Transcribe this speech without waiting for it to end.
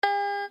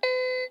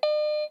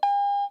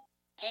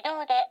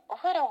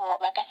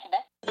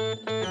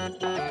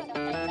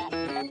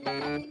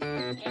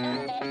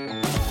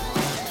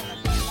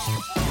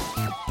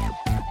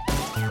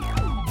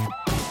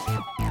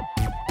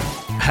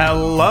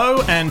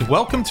Hello and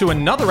welcome to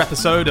another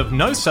episode of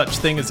No Such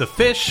Thing as a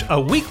Fish, a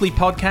weekly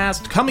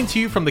podcast coming to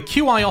you from the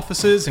QI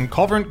offices in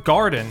Covent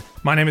Garden.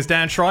 My name is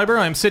Dan Schreiber.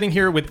 I'm sitting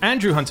here with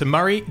Andrew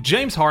Hunter-Murray,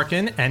 James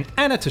Harkin, and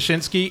Anna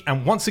Tashinsky,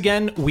 and once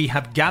again, we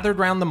have gathered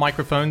round the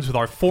microphones with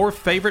our 4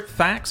 favorite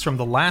facts from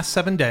the last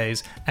 7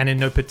 days, and in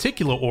no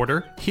particular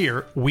order,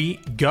 here we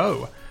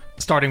go.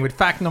 Starting with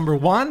fact number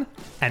 1,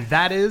 and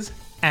that is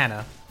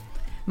Anna.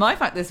 My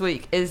fact this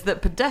week is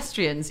that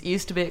pedestrians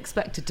used to be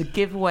expected to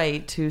give way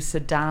to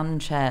sedan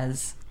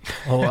chairs.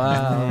 Oh,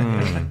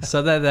 wow.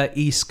 So they're the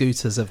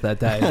e-scooters of their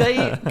day.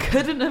 They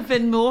couldn't have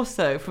been more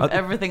so from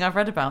everything I've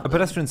read about them.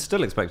 Pedestrians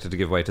still expected to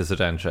give way to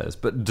sedan chairs,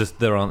 but just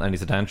there aren't any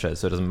sedan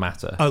chairs, so it doesn't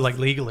matter. Oh, like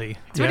legally?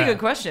 It's a really good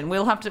question.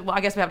 We'll have to. Well,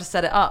 I guess we have to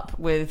set it up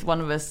with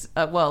one of us.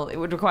 It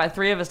would require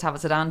 3 of us to have a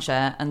sedan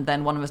chair, and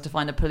then one of us to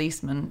find a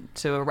policeman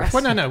to arrest.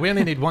 Well, no. We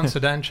only need 1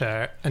 sedan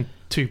chair and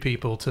 2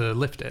 people to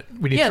lift it.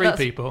 We need 3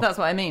 people. That's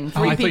what I mean.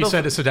 3 I people. thought you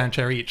said a sedan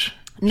chair each.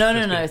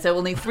 No. So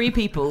we'll need 3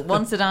 people,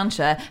 1 sedan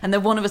chair, and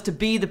then one of us to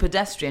be the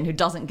pedestrian who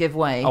doesn't give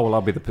way. Oh, well,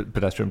 I'll be the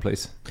pedestrian,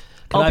 please.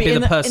 Can I be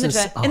the person...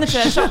 In the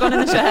chair, shotgun in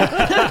the chair.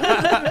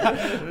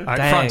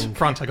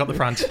 Front. I got the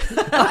front.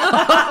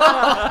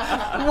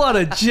 What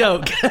a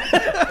joke.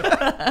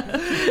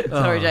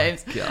 Sorry,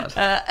 James. God.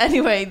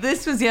 Anyway,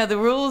 this was, the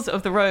rules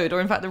of the road,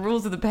 or in fact the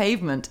rules of the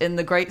pavement in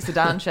the great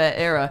sedan chair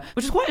era,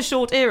 which is quite a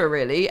short era,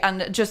 really.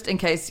 And just in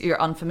case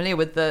you're unfamiliar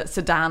with the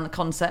sedan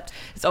concept,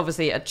 it's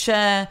obviously a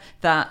chair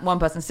that one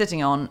person's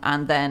sitting on,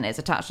 and then it's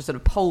attached to sort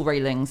of pole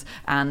railings,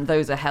 and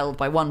those are held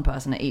by one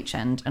person at each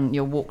end, and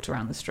you're walked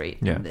around the street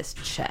in this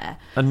chair.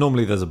 And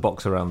normally there's a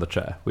box around the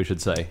chair, we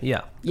should say.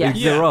 Yeah.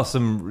 There are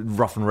some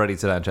rough and ready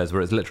sedan chairs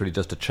where it's literally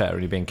just a chair and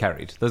you're being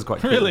carried. Those are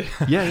quite cool. Really?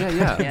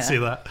 Yeah. I can see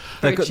that.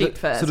 Very cheap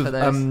fares for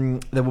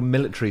those. There were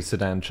military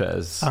sedan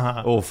chairs,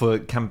 or for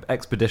camp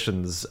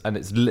expeditions, and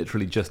it's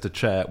literally just a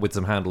chair with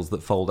some handles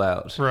that fold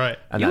out. Right.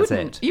 And that's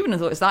it. You wouldn't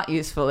have thought it's that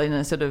useful in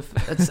a sort of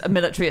a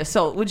military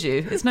assault, would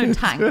you? It's no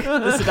tank,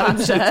 the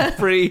sedan chair.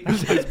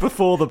 It's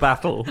before the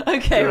battle.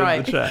 Okay,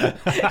 right. The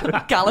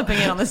chair. Galloping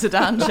in on the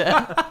sedan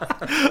chair.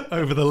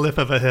 Over the lip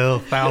of a hill,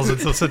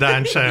 thousands of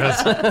sedan chairs.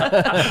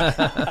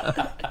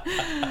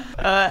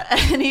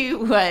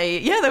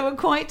 Anyway, there were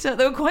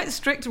quite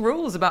strict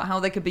rules about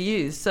how they could be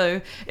used. So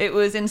it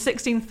was in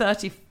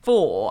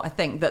 1634, I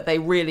think, that they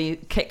really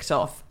kicked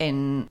off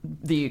in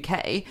the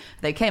UK.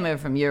 They came over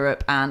from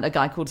Europe, and a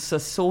guy called Sir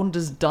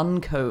Saunders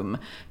Duncombe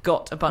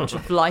got a bunch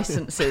of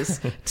licenses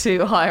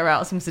to hire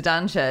out some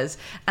sedan chairs.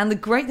 And the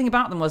great thing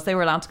about them was they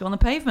were allowed to go on the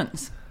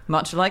pavements.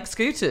 Much like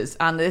scooters,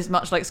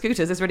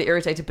 this really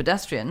irritated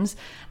pedestrians.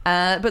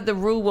 But the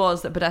rule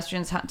was that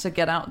pedestrians had to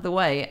get out of the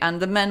way,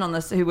 and the men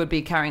who would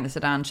be carrying the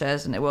sedan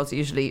chairs, and it was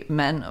usually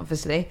men,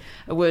 obviously,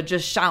 would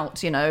just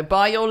shout,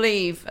 by your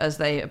leave, as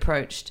they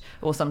approached,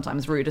 or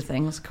sometimes ruder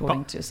things,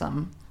 according to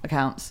some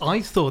accounts.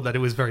 I thought that it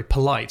was very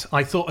polite.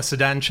 I thought a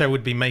sedan chair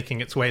would be making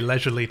its way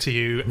leisurely to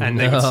you, and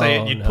they would say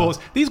it, you'd pause.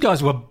 These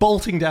guys were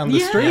bolting down the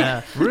street.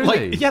 Yeah,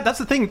 really? That's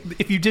the thing.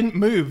 If you didn't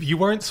move, you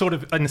weren't sort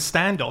of in a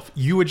standoff.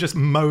 You were just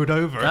mowed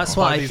over. That's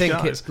why I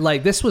think it's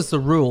like this was the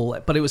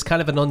rule, but it was kind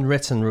of an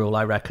unwritten rule,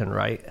 I reckon,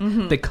 right?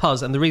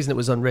 Mm-hmm. And the reason it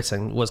was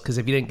unwritten was because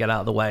if you didn't get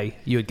out of the way,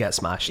 you would get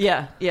smashed.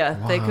 Yeah.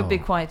 Wow. They could be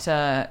quite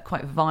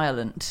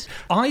violent.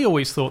 I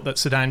always thought that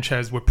sedan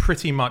chairs were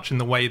pretty much in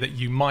the way that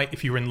you might,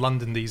 if you were in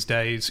London these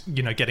days,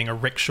 getting a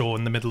rickshaw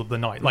in the middle of the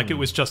night. Like it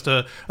was just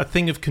a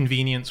thing of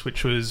convenience,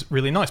 which was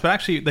really nice. But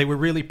actually, they were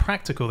really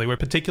practical. They were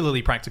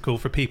particularly practical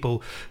for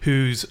people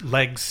whose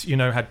legs,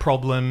 had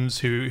problems,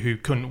 who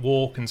couldn't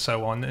walk and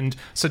so on. And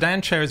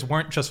sedan chairs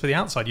weren't just for the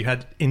outside. You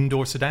had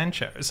indoor sedan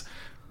chairs,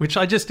 which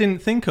I just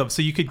didn't think of.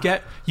 So you could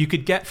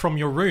get from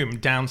your room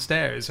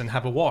downstairs and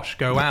have a wash,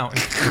 go out,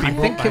 and be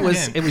brought back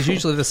in. It was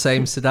usually the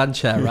same sedan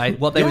chair, right?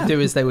 What they would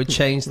do is they would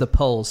change the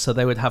poles, so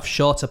they would have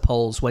shorter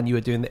poles when you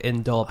were doing the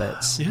indoor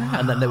bits,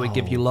 and then they would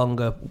give you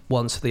longer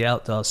ones for the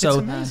outdoors. So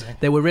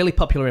they were really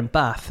popular in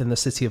Bath, in the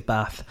city of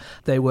Bath.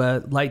 They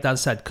were, like Dan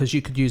said, because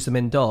you could use them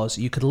indoors.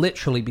 You could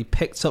literally be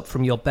picked up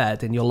from your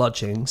bed in your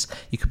lodgings.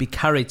 You could be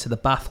carried to the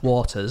Bath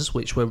waters,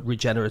 which were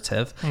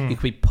regenerative. You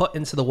could be put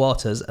into the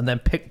waters and then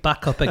picked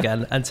back up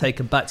again and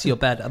taken back to your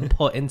bed and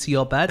put into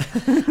your bed.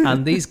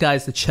 And these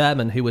guys, the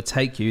chairmen who would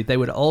take you, they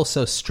would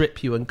also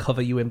strip you and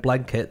cover you in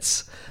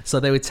blankets.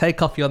 So they would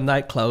take off your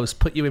night clothes,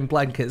 put you in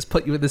blankets,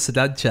 put you in the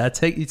sedan chair,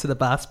 take you to the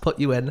bath, put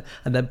you in,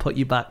 and then put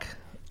you back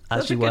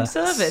as you were. That's a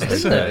good service,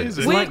 isn't it?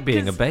 It's like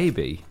being a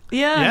baby.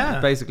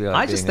 Yeah. Basically, like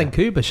I just think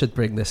Uber should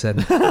bring this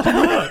in.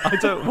 I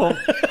don't want...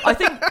 I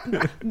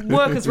think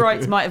workers'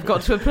 rights might have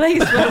got to a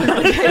place where we're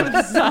not okay with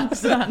the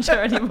sedan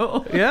chair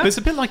anymore. Yeah. But it's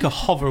a bit like a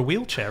hover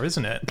wheelchair,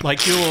 isn't it? Like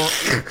if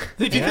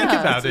you think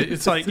about it,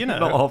 it's like,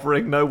 not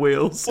hovering, no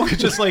wheels.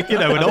 Just like,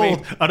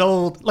 an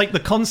old, like the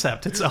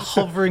concept, it's a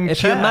hovering chair.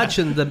 If you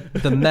imagine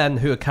the men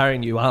who are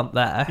carrying you aren't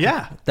there,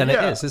 then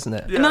it is, isn't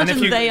it? Yeah.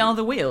 Imagine they are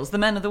the wheels, the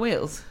men are the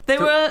wheels. They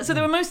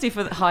were mostly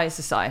for the higher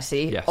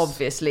society,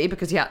 obviously,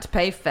 because you had to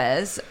pay fares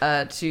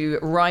to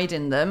ride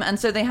in them, and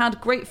so they had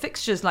great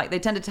fixtures, like they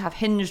tended to have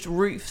hinged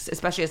roof roofs,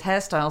 especially as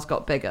hairstyles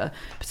got bigger,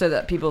 so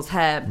that people's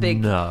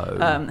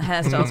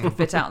hairstyles could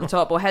fit out the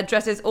top, or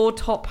headdresses, or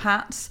top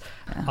hats.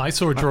 I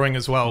saw a drawing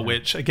as well,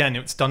 which again,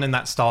 it's done in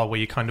that style where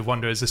you kind of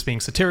wonder, is this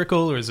being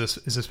satirical or is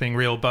this being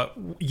real? But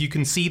you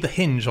can see the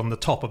hinge on the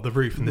top of the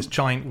roof and this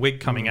giant wig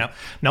coming out.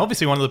 Now,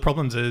 obviously, one of the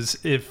problems is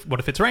what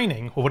if it's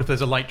raining, or what if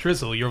there's a light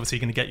drizzle? You're obviously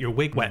going to get your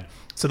wig wet.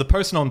 So the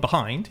person on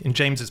behind, in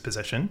James's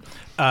position,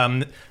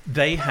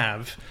 they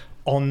have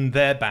on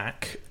their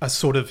back a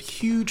sort of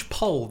huge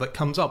pole that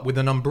comes up with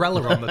an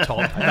umbrella on the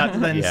top that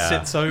then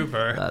sits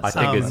over. I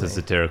think it's a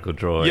satirical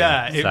drawing.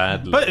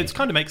 Sadly. But it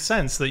kind of makes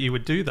sense that you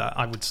would do that,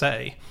 I would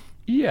say.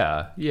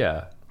 Yeah.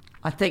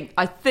 I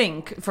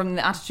think from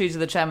the attitudes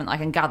of the chairman I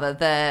can gather,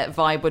 their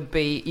vibe would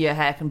be, your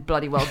hair can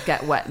bloody well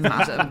get wet,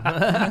 madam.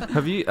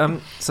 Have you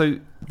so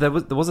there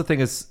was a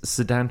thing as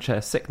sedan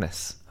chair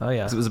sickness. Oh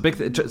yeah. It was a big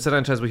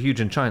sedan chairs were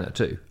huge in China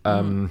too.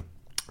 And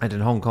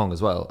in Hong Kong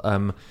as well.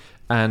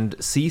 And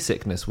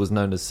seasickness was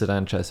known as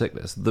sedan chair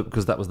sickness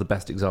because that was the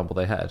best example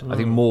they had. I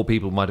think more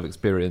people might have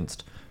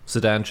experienced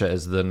sedan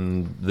chairs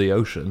than the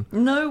ocean.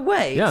 No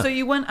way. Yeah. So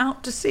you went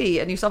out to sea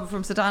and you suffered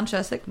from sedan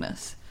chair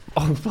sickness?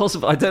 Oh,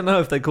 possible. I don't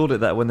know if they called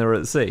it that when they were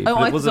at sea. Oh,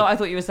 I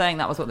thought you were saying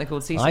that was what they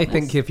called sea sickness. I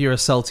think if you're a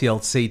salty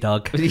old sea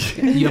dog,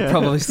 you're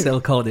probably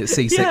still calling it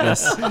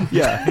seasickness.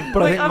 Yeah,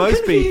 but I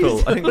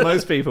think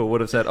most people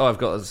would have said, "Oh, I've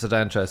got a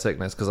sedan chair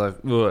sickness because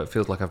it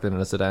feels like I've been in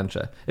a sedan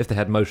chair." If they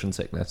had motion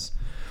sickness.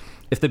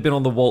 If they'd been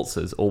on the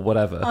waltzers or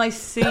whatever, I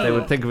see. They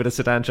would think of it as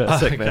sedan chair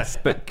sickness.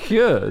 Okay. But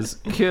cures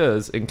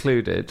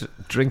included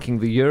drinking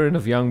the urine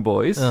of young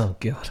boys. Oh,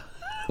 God.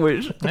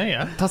 Which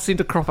does seem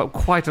to crop up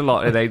quite a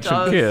lot in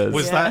ancient cures.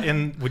 Was that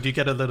in? Would you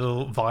get a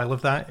little vial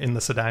of that in the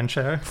sedan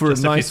chair for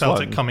just a nice if you felt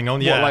one? It coming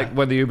on? What, like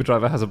when the Uber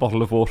driver has a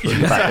bottle of water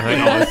in the back.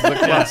 This is a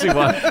classy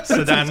one.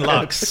 Sedan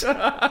Lux.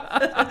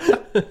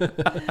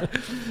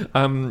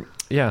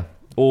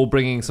 Or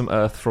bringing some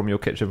earth from your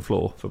kitchen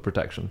floor for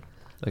protection.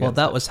 Well,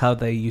 that was how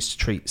they used to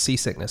treat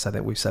seasickness, I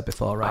think we've said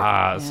before,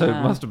 right? So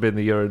it must have been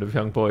the urine of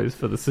young boys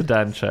for the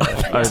sedan chair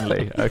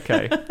only.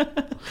 Okay.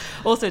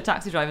 Also,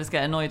 taxi drivers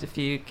get annoyed if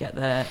you get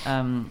their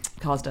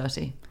cars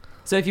dirty.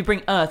 So if you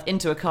bring earth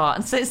into a car,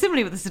 and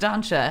similarly with the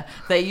sedan chair,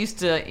 they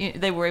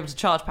were able to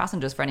charge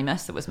passengers for any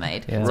mess that was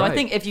made. Yeah. So I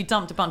think if you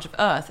dumped a bunch of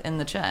earth in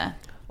the chair...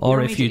 Or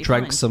if you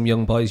drank some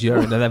young boy's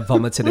urine and then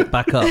vomited it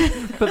back up.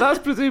 But that's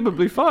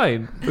presumably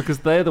fine, because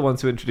they're the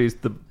ones who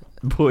introduced the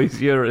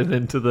boys' urine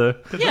into the...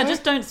 Yeah,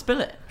 just don't spill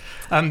it.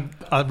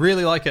 I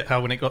really like it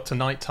how when it got to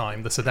night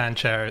time, the sedan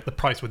chair, the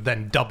price would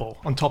then double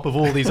on top of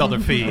all these other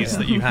fees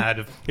that you had.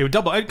 It would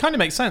double. It kind of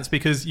makes sense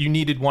because you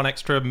needed one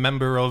extra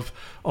member of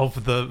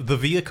the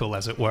vehicle,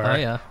 as it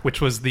were,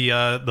 which was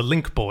the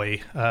link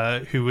boy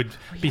who would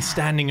be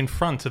standing in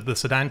front of the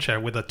sedan chair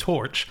with a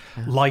torch,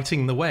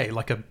 lighting the way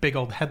like a big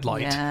old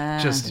headlight.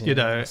 Yeah. Just,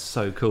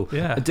 so cool.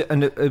 Yeah.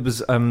 And it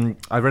was,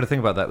 I read a thing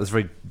about that. It was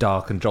very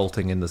dark and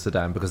jolting in the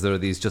sedan because there are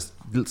these just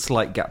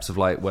slight gaps of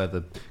light where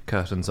the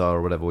curtains are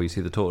or whatever, where you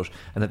see the torch,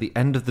 and at the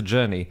end of the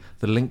journey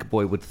the link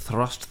boy would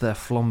thrust their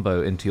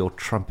flambeau into your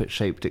trumpet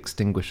shaped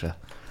extinguisher.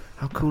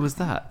 How cool is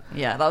that?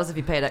 Yeah, that was if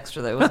you paid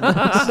extra though, wasn't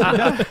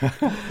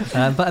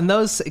it? But in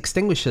those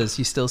extinguishers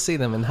you still see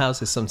them in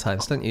houses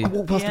sometimes, don't you? I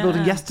walked past the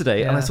building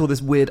yesterday and I saw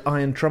this weird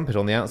iron trumpet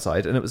on the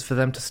outside, and it was for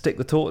them to stick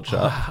the torch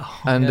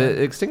up and it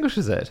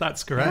extinguishes it.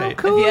 That's great. How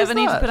cool if you is ever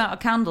need to that? put out a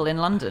candle in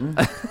London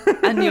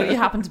and you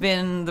happen to be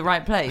in the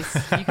right place,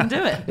 you can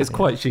do it. It's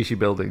quite shishy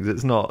buildings.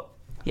 It's not.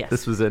 Yes.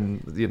 This was in,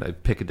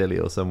 Piccadilly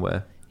or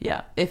somewhere.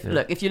 Yeah. If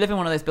you live in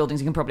one of those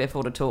buildings, you can probably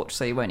afford a torch,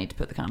 so you won't need to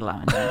put the candle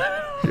out in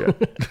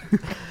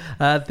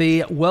there.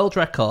 The world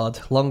record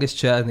longest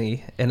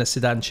journey in a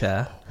sedan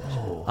chair.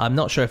 I'm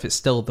not sure if it's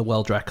still the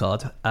world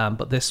record,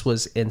 but this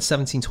was in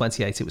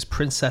 1728. It was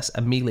Princess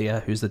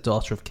Amelia, who's the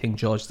daughter of King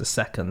George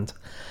II,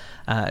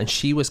 and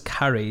she was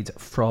carried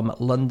from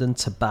London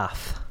to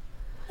Bath.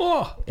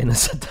 In a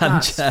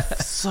sedan chair.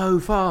 So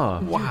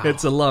far. Wow.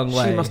 It's a long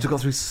way. She must have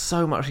got through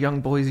so much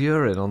young boy's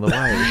urine on the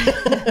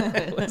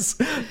way.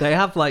 They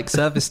have like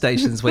service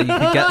stations where you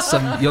can get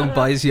some young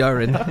boy's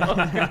urine.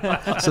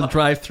 Some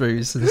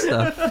drive-thrus and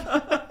stuff.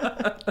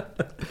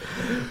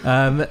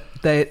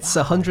 It's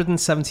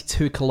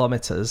 172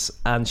 kilometres,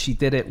 and she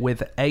did it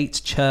with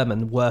 8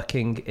 chairmen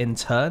working in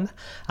turn,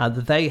 and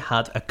they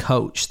had a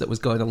coach that was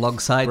going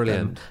alongside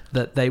them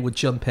that they would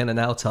jump in and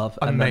out of,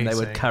 and then they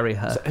would carry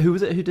her. So who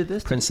was it who did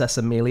this? Princess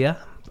Amelia.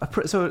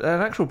 So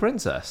an actual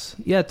princess?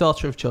 Yeah,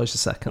 daughter of George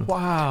II.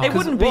 Wow. It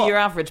wouldn't be your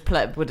average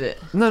pleb, would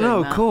it?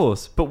 No, of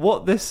course. But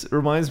what this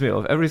reminds me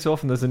of, every so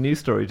often there's a news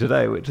story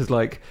today, which is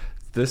like,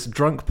 this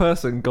drunk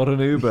person got an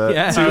Uber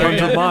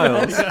 200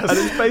 miles. And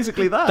it's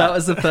basically that. That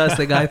was the first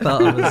thing I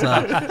thought of as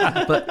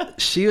well. But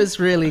she was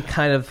really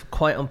kind of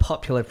quite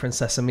unpopular,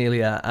 Princess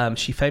Amelia.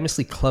 She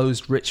famously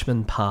closed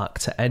Richmond Park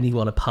to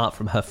anyone apart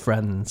from her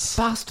friends.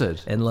 Bastard.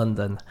 In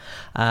London.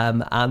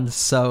 And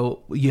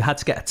so you had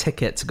to get a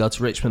ticket to go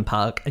to Richmond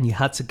Park, and you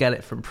had to get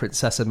it from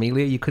Princess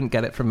Amelia. You couldn't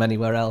get it from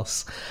anywhere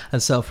else.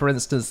 And so, for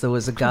instance, there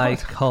was a guy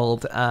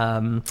called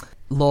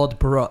Lord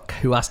Brooke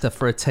who asked her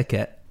for a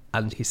ticket.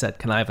 and he said,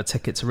 "Can I have a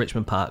ticket to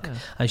Richmond Park?" Yeah.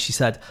 And she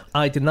said,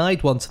 "I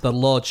denied one to the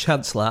Lord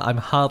Chancellor. I'm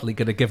hardly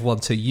going to give one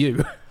to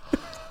you."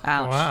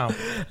 Ouch. Wow.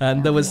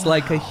 And there was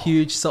like a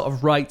huge sort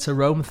of right to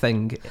roam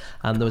thing.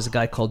 And there was a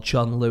guy called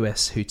John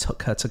Lewis who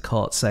took her to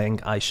court saying,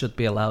 "I should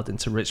be allowed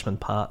into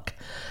Richmond Park."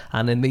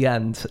 And in the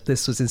end,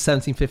 this was in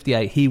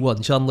 1758, he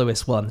won, John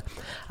Lewis won.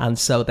 And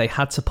so they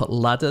had to put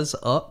ladders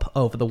up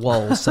over the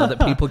walls so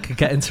that people could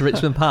get into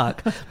Richmond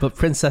Park. But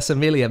Princess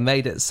Amelia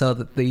made it so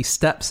that the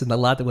steps in the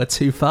ladder were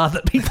too far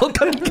that people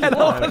couldn't get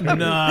up.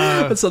 No.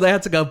 And so they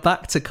had to go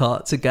back to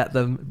court to get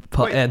them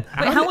put in.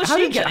 Wait, how was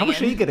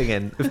she getting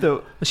in? If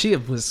the... She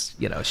was,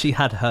 she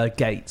had her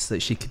gates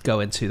that she could go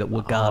into that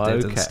were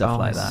guarded and stuff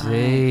like that.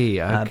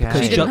 See, okay.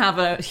 Because She didn't have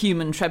a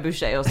human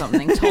trebuchet or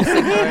something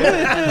tossing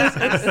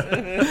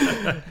her.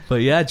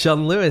 But yeah,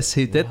 John Lewis,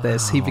 who did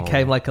this, he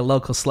became like a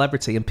local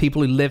celebrity, and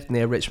people who lived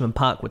near Richmond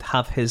Park would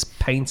have his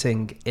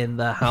painting in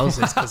their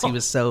houses because he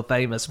was so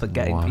famous for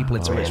getting people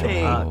into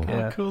Richmond Park.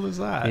 How cool is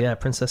that? Yeah,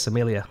 Princess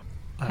Amelia.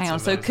 Hang on,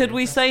 so could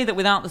we say that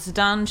without the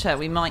sedan chair,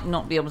 we might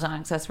not be able to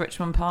access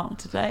Richmond Park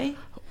today?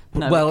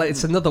 No, well,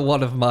 it's another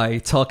one of my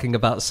talking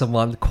about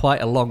someone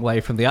quite a long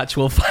way from the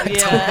actual fact.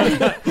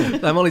 Yeah.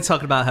 I'm only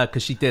talking about her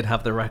because she did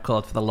have the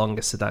record for the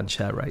longest sedan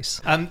chair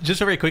race. Just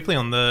very quickly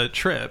on the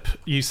trip,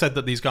 you said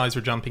that these guys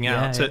were jumping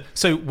out. Yeah.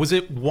 So was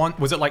it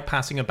like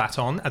passing a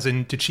baton? As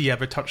in, did she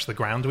ever touch the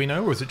ground? Do we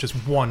know, or was it just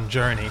one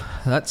journey?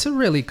 That's a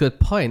really good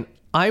point.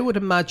 I would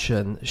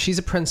imagine she's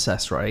a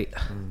princess, right?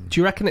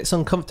 Do you reckon it's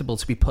uncomfortable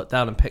to be put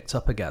down and picked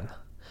up again?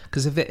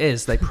 Because if it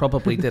is, they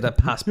probably did a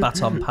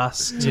baton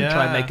pass to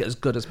try and make it as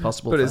good as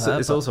possible. But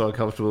it's also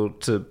uncomfortable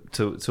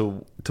to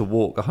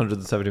walk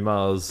 170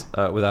 miles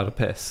without a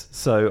piss.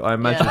 So I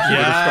imagine she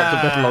would have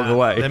stopped a bit along the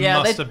way. There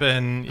must have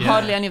been. Yeah.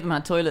 Hardly any of them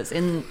had toilets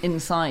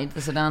inside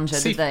the sedan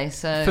chair, did they?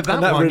 So for that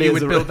one, really you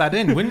would build that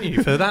in, wouldn't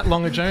you? For that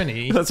long a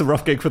journey. That's a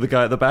rough gig for the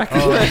guy at the back.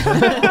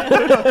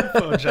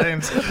 Poor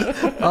James.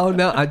 Oh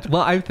no!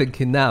 What I'm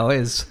thinking now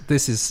is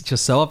this is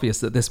just so obvious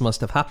that this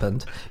must have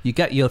happened. You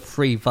get your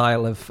free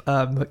vial of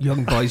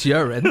young boy's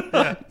urine,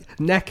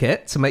 neck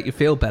it to make you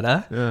feel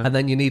better, and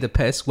then you need a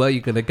piss. Where are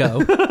you going to go?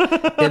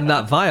 In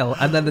that vial,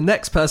 and then the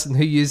next person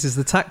who uses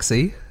the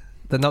taxi,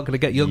 they're not going to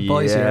get young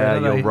boys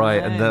urine. Yeah, you're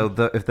right. And they'll,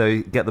 if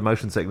they get the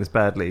motion sickness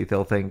badly,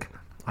 they'll think,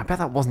 "I bet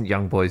that wasn't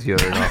young boy's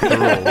urine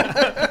after all."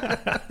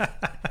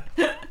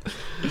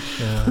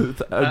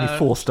 Only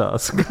 4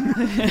 stars.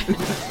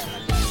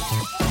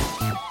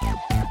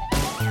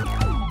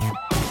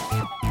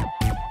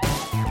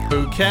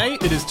 Okay,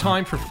 it is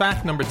time for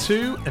fact number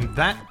 2, and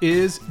that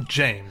is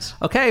James.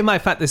 Okay, my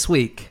fact this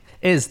week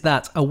is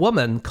that a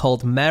woman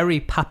called Mary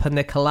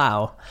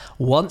Papanicolaou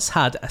once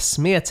had a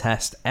smear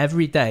test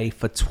every day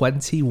for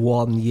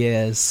 21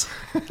 years.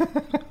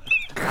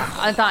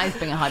 that is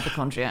being a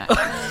hypochondriac.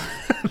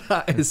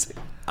 That is...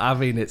 I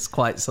mean, it's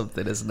quite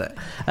something, isn't it?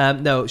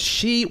 No,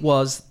 she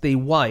was the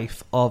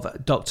wife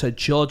of Dr.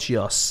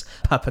 Georgios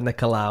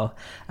Papanicolaou,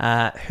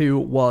 who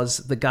was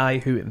the guy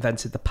who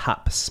invented the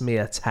Pap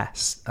smear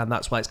test. And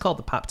that's why it's called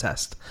the Pap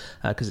test,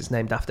 because it's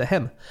named after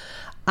him.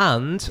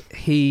 And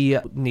he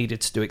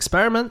needed to do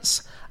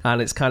experiments,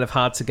 and it's kind of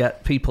hard to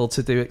get people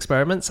to do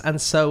experiments.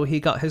 And so he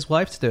got his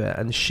wife to do it.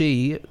 And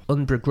she,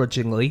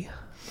 unbegrudgingly...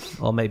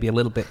 or maybe a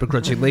little bit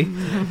begrudgingly,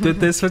 did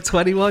this for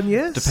 21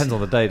 years. Depends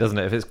on the day, doesn't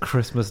it? If it's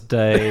Christmas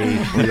Day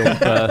or your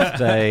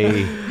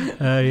birthday.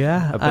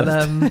 Yeah.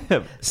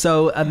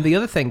 And the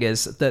other thing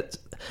is that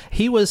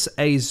he was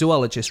a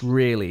zoologist,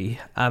 really,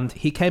 and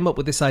he came up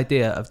with this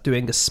idea of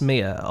doing a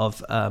smear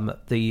of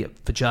the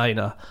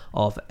vagina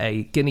of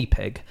a guinea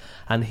pig,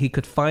 and he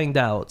could find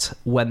out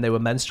when they were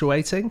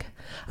menstruating.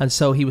 And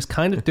so he was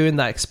kind of doing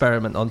that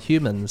experiment on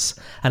humans,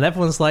 and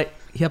everyone's like,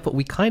 yeah, but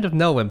we kind of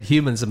know when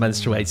humans are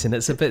menstruating.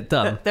 It's a bit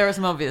dumb. There are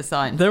some obvious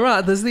signs.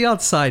 There's the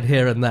odd sign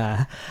here and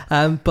there.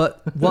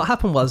 But what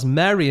happened was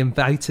Mary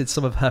invited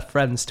some of her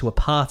friends to a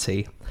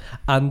party.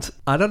 And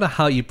I don't know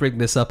how you bring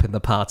this up in the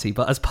party,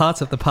 but as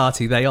part of the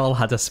party, they all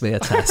had a smear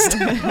test.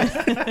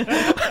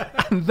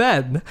 And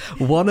then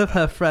one of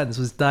her friends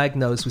was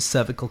diagnosed with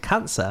cervical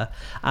cancer,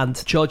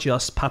 and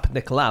Georgios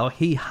Papanicolaou,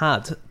 he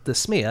had the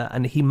smear,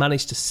 and he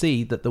managed to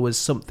see that there was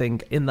something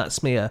in that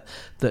smear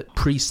that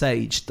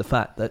presaged the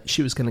fact that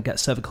she was going to get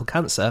cervical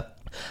cancer.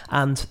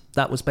 And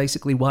that was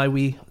basically why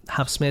we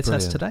have smear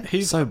tests today.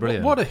 He's so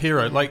brilliant. What a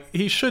hero. Like,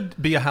 he should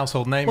be a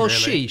household name, well, really.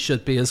 she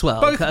should be as well.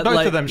 Both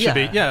of them should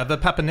be. Yeah, the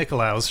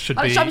Papanicolaous should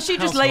be. I mean, she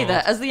just lay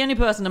there. As the only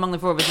person among the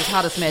 4 of us who's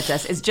had a smear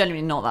test, it's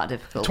genuinely not that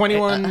difficult.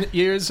 21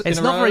 years in a row.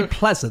 It's not very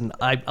pleasant,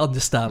 I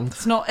understand.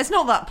 It's not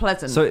that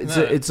pleasant. So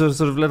it's a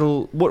sort of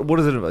little... What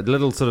is it? A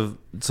little sort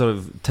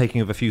of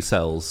taking of a few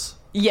cells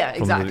Yeah,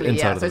 exactly. inside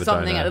Yeah, of so the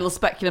something, vagina. a little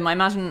speculum. I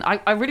imagine.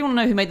 I really want to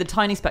know who made the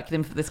tiny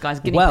speculum for this guy's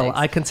guinea Well, pigs.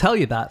 I can tell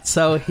you that.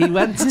 So he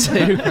went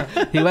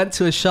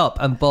to a shop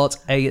and bought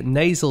a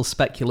nasal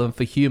speculum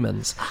for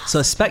humans. So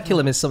a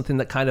speculum is something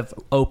that kind of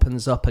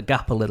opens up a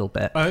gap a little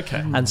bit.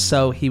 Okay. And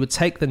so he would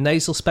take the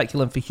nasal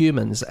speculum for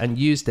humans and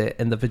used it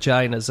in the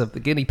vaginas of the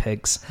guinea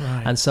pigs.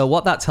 Right. And so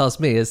what that tells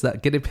me is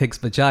that guinea pig's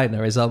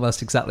vagina is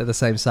almost exactly the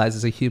same size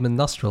as a human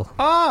nostril.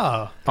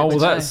 Ah, Oh, well,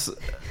 Which I- that's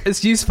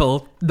It's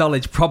useful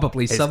knowledge,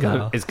 probably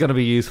somehow. it's going to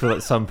be useful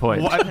at some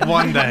point.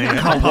 one day, a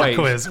Can't pub wait.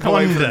 quiz. Can't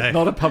wait One for it. day.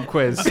 Not a pub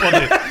quiz. One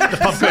day. The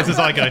pub quizzes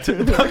I go to.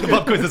 The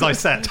pub quizzes I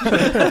set.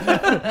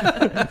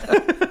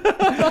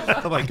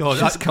 Oh my god! I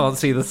just can't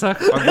see the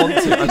circle. I want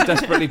to. I've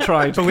desperately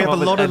tried. But we have a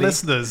come up lot with of any-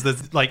 listeners.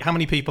 There's like how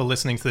many people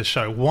listening to this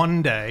show?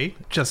 One day,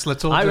 just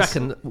let's all. I just-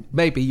 reckon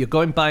maybe you're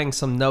going buying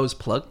some nose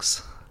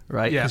plugs,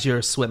 right? Yeah. Because you're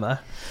a swimmer,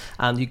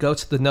 and you go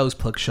to the nose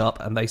plug shop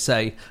and they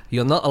say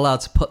you're not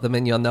allowed to put them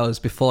in your nose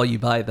before you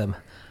buy them.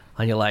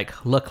 And you're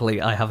like, luckily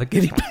I have a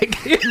guinea pig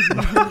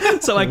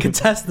so I can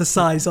test the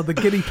size on the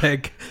guinea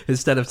pig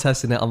instead of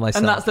testing it on myself.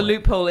 And that's the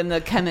loophole in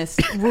the chemist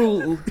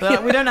rule.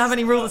 We don't have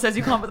any rule that says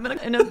you can't put them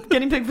in a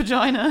guinea pig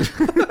vagina.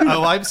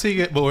 Oh, I'm seeing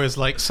it more as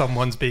like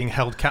someone's being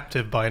held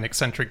captive by an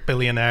eccentric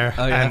billionaire,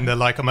 Oh, yeah. and they're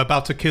like, "I'm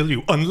about to kill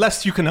you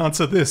unless you can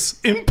answer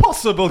this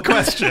impossible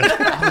question." Oh,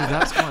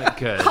 that's quite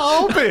good.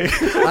 Colby.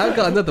 I've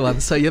got another one.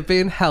 So you're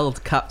being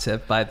held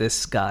captive by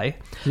this guy,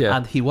 Yeah.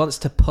 and he wants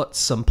to put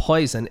some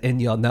poison in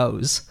your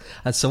nose.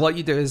 And so what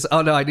you do is,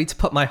 oh no, I need to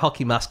put my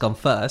hockey mask on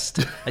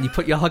first. And you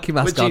put your hockey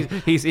mask Which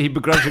on. he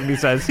begrudgingly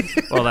says,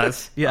 "Well,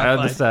 that's Yeah, I fine.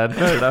 understand.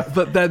 Fair enough."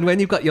 But then when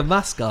you've got your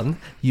mask on,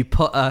 you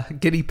put a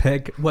guinea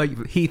pig where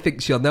he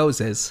thinks your nose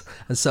is.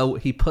 And so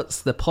he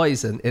puts the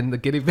poison in the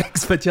guinea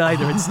pig's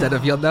vagina instead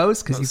of your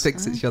nose because he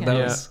thinks it's your okay.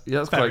 Yeah, nose. yeah,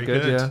 that's Very quite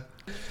good. good.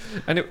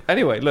 Yeah.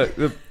 Anyway, look,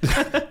 God,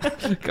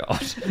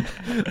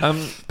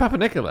 Papa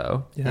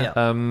Nicolau. Yeah.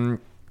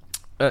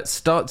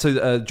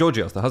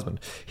 Georgios, the husband,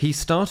 he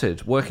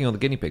started working on the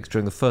guinea pigs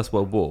during the First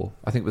World War.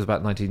 I think it was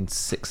about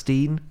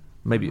 1916,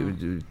 maybe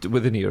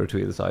within a year or two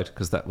either side,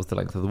 because that was the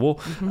length of the war.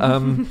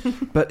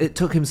 But it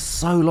took him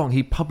so long.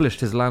 He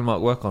published his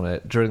landmark work on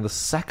it during the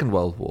Second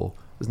World War.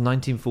 It was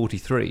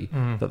 1943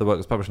 that the work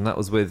was published, and that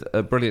was with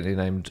a brilliantly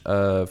named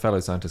fellow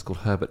scientist called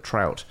Herbert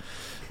Trout.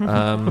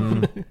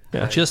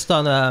 Just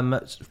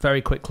on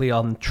very quickly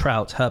on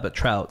Herbert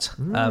Trout,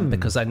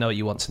 because I know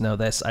you want to know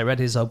this. I read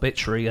his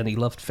obituary and he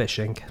loved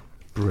fishing.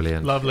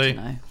 Brilliant. Lovely.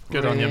 No.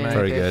 Good on you, mate.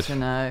 Very good. To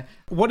know.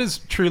 What is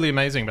truly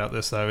amazing about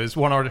this, though, is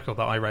one article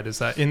that I read is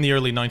that in the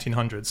early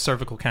 1900s,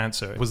 cervical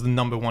cancer was the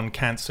 #1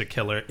 cancer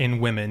killer in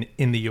women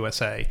in the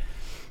USA.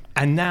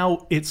 And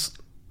now it's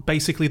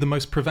basically the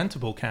most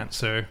preventable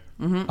cancer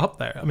up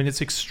there. I mean,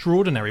 it's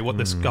extraordinary what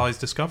this guy's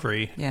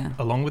discovery, Yeah.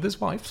 along with his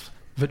wife's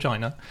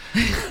vagina,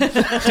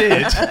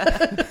 did.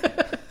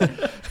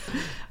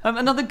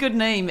 Another good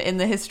name in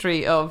the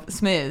history of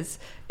smears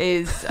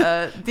is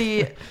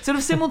the sort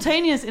of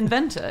simultaneous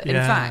inventor, in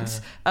Yeah. fact,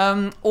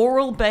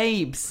 Oral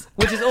Babes,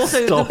 which is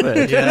also... Stop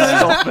it.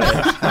 Stop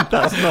it.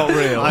 That's not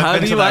real. I've How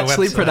been do to you that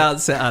actually website.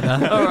 pronounce it,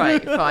 Anna? All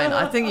right, fine.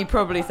 I think you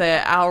probably say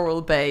it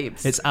Oral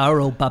Babes. It's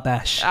Aurel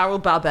Babesh.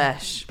 Aurel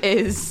Babesh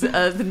is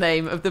the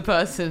name of the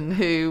person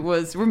who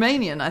was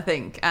Romanian, I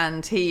think,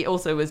 and he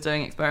also was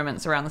doing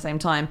experiments around the same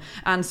time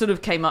and sort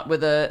of came up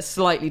with a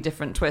slightly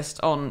different twist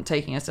on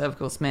taking a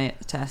cervical smear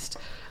test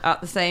at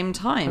the same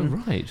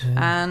time. Right.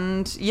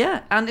 And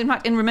in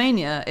fact in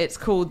Romania it's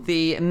called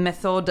the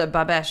Method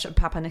Babesh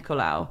Papa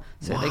Nicolau,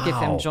 so they give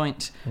him Wow.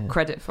 joint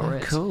credit for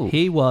it. Cool.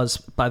 He was,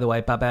 by the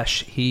way,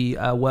 Babesh. He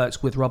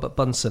worked with Robert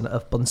Bunsen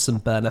of Bunsen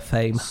burner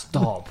fame.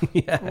 Stop.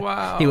 Yeah.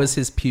 Wow. He was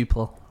his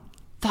pupil.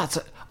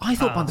 I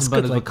thought Bunsen it's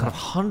burners good were like kind of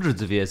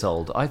hundreds of years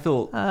old. I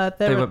thought They're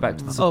they went back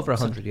to the over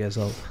 100 years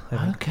old. I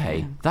think.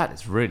 Okay, that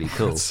is really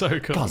cool. That's so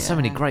cool. God, so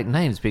many Yeah. great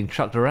names being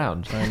chucked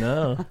around. I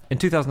know. In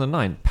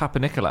 2009, Papa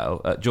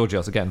Nicolau,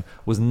 Georgios again,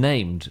 was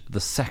named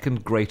the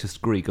second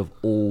greatest Greek of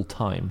all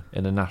time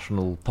in a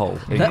national poll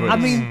in Greece. I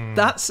mean,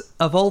 that's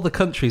of all the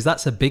countries,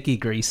 that's a biggie,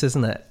 Greece,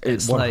 isn't it? It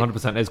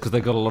 100% is because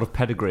they got a lot of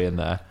pedigree in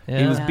there. He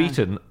Yeah. was Yeah.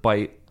 beaten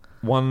by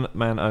one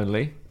man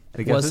only.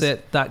 Any Was guesses?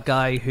 it that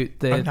guy who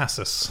did?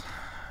 Onassis.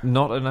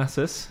 Not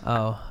Onassis.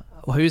 Oh,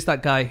 well, who's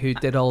that guy who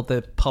did all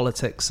the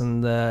politics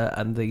and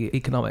the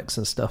economics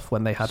and stuff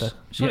when they had a?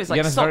 Surely it's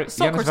like Yanis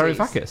Socrates.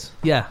 Varoufakis.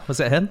 Yeah, was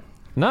it him?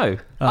 No,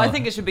 I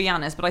think it should be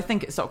Yanis, but I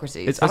think it's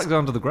Socrates. it's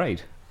Alexander the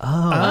Great.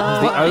 Oh,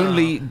 The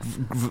only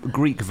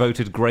Greek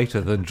voted greater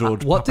than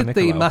George. what Papa did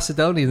the Nicolau.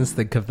 Macedonians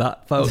think of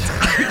that vote?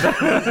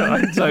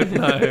 I don't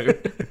know.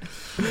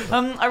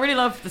 I really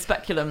love the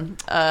speculum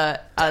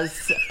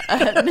as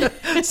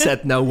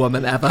Said no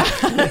woman ever.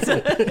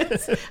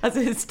 as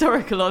a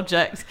historical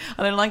object.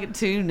 I don't like it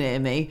too near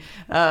me.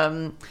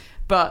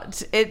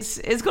 But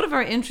it's got a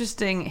very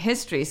interesting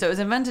history. So it was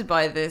invented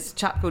by this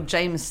chap called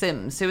James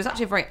Sims, who was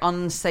actually a very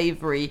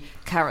unsavoury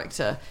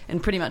character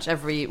in pretty much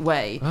every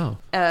way. Oh.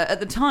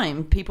 At the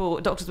time,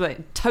 doctors were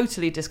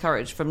totally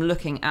discouraged from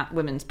looking at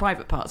women's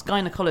private parts.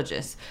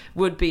 Gynecologists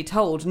would be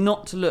told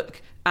not to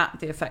look at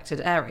the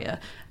affected area,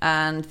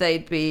 and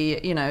they'd be,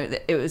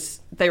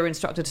 they were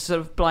instructed to sort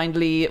of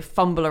blindly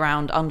fumble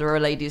around under a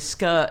lady's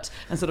skirt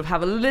and sort of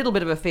have a little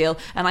bit of a feel.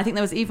 And I think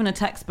there was even a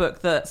textbook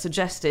that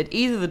suggested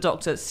either the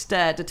doctor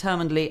stare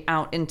determinedly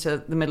out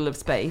into the middle of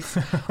space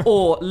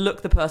or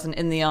look the person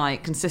in the eye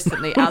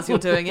consistently as you're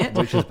doing it.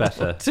 Which is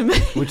better? To me.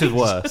 Which is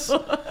worse?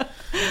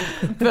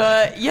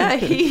 But yeah,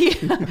 he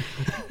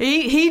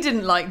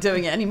didn't like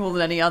doing it any more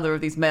than any other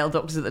of these male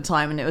doctors at the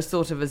time, and it was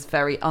sort of as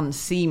very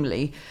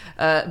unseemly.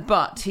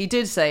 But he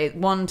did say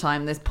one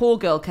time this poor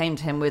girl came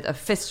to him with a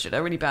fistula,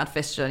 a really bad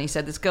fistula, and he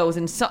said this girl was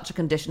in such a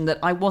condition that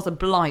I was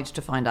obliged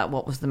to find out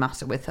what was the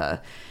matter with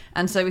her.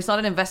 And so we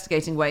started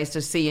investigating ways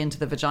to see into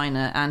the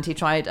vagina, and he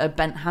tried a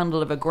bent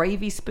handle of a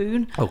gravy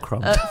spoon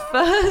at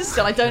first.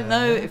 And I don't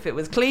know if it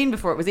was clean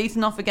before it was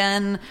eaten off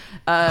again.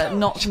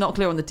 Not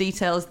clear on the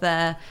details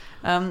there.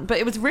 But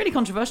it was really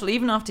controversial.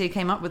 Even after he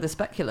came up with the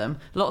speculum,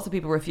 lots of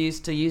people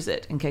refused to use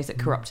it in case it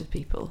corrupted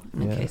people,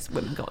 and in case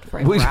women got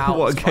very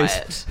roused by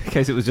it. In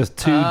case it was just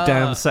too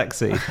damn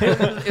sexy.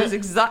 It was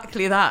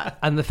exactly that.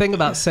 And the thing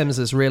about Sims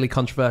is really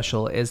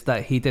controversial is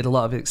that he did a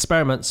lot of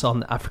experiments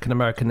on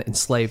African-American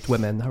enslaved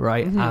women,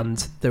 right? Mm-hmm.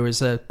 And there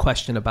was a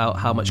question about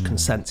how much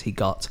consent he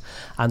got,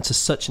 and to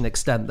such an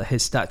extent that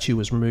his statue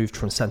was removed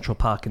from Central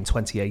Park in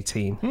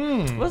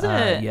 2018. Was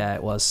it? Yeah,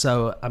 it was.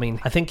 So, I mean,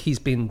 I think he's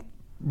been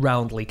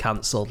roundly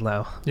cancelled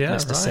now,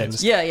 Mr.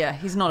 Sims. Yeah,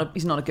 he's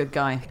not a good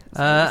guy.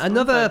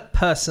 Another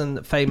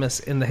person famous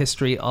in the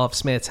history of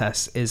smear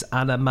tests is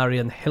Anna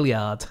Marion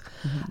Hilliard.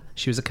 Mm-hmm.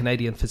 She was a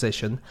Canadian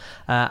physician,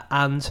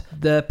 and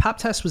the Pap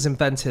test was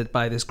invented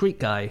by this Greek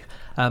guy,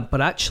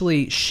 but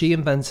actually she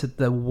invented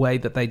the way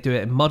that they do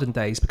it in modern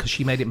days because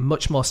she made it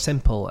much more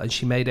simple, and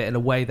she made it in a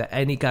way that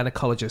any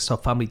gynecologist or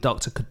family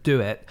doctor could do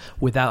it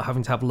without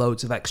having to have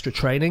loads of extra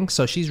training.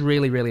 So she's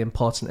really, really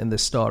important in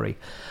this story.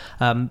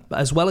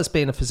 As well as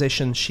being a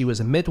physician, she was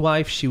a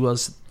midwife. She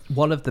was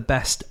one of the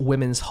best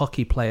women's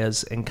hockey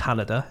players in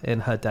Canada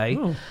in her day.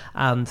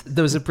 And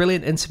there was a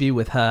brilliant interview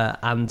with her,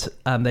 and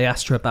they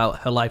asked her about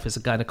her life as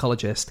a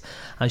gynecologist,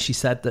 and she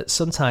said that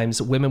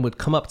sometimes women would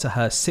come up to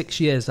her 6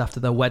 years after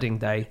their wedding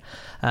day,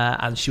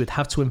 and she would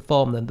have to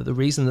inform them that the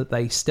reason that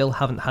they still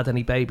haven't had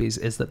any babies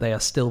is that they are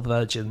still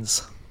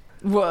virgins.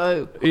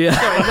 Whoa. Yeah.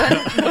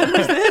 Sorry, when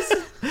was this?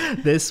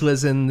 This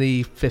was in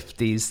the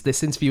 50s.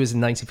 This interview was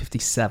in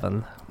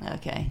 1957.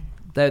 Okay.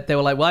 They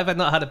were like, why have I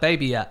not had a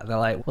baby yet? And they're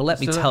like, well, let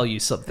me tell you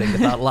something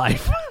about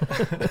life.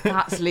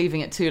 That's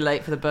leaving it too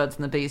late for the birds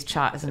and the bees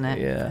chat, isn't it?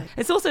 Yeah.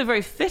 It's also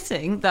very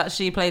fitting that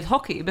she played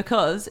hockey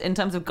because, in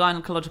terms of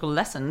gynecological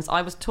lessons,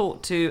 I was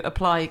taught to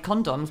apply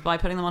condoms by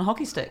putting them on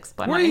hockey sticks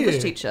by my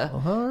English teacher.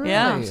 Oh,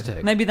 yeah.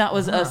 Maybe that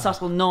was a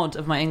subtle nod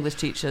of my English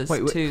teachers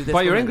to this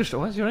by your woman. English,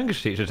 why's your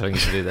English teacher telling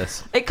you to do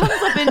this? It comes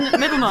up in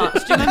Middlemarch,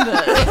 do you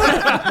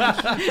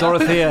remember?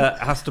 Dorothea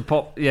has to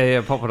pop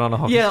it on a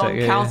hockey stick.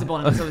 On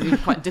Calzibon, it was obviously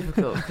quite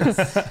difficult because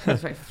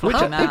it's very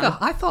fluffy now.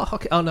 I thought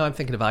hockey... Oh, no, I'm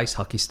thinking of ice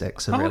hockey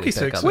sticks. Hockey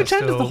sticks. Which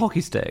end is the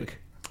hockey stick?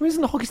 Isn't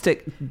the hockey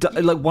stick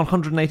like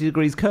 180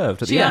 degrees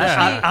curved at the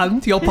end?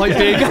 And your point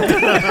being...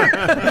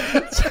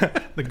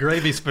 The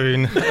gravy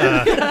spoon,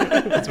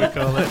 as we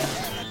call it.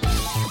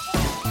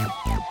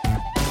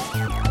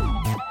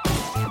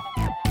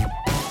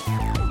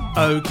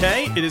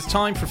 Okay, it is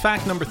time for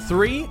fact number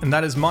 3, and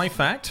that is my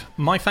fact.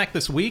 My fact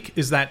this week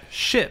is that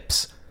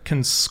ships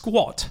can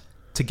squat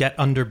to get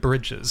under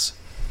bridges.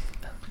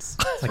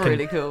 That's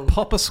really cool.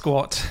 Pop a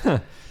squat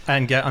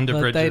and get under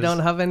bridges. They don't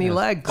have any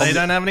legs. They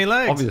don't have any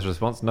legs. Obvious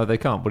response, no, they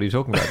can't. What are you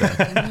talking about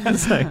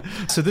there?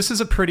 So this is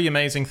a pretty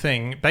amazing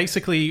thing.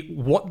 Basically,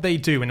 what they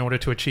do in order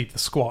to achieve the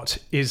squat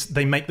is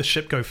they make the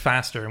ship go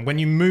faster. And when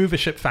you move a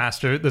ship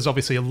faster, there's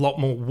obviously a lot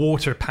more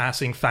water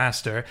passing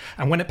faster.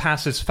 And when it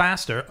passes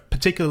faster,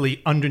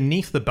 particularly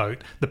underneath the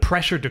boat, the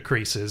pressure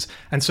decreases.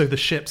 And so the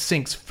ship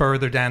sinks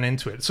further down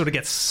into it. It sort of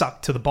gets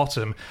sucked to the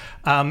bottom.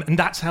 And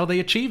that's how they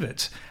achieve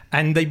it.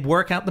 And they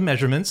work out the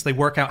measurements, they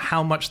work out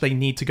how much they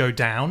need to go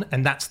down,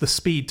 and that's the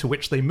speed to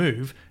which they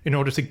move in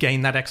order to gain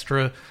that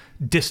extra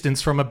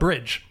distance from a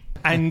bridge.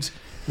 And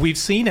we've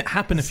seen it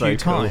happen a few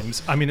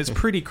times. I mean, it's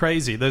pretty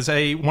crazy. There's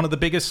one of the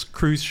biggest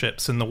cruise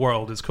ships in the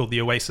world is called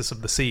the Oasis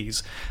of the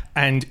Seas,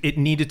 and it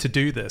needed to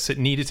do this. It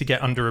needed to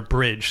get under a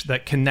bridge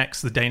that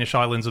connects the Danish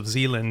islands of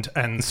Zealand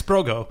and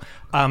Sprogo.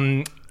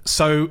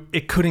 So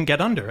it couldn't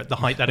get under at the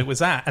height that it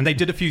was at. And they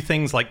did a few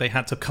things, like they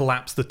had to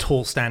collapse the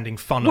tall standing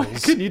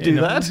funnels. Can you do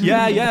that?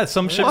 Yeah.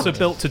 Some ships are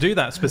built to do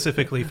that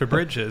specifically for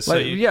bridges.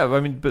 So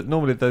but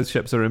normally those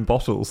ships are in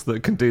bottles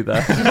that can do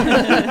that.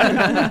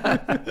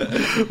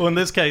 Well, in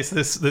this case,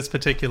 this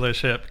particular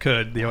ship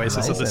could, the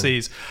Oasis of the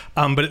Seas.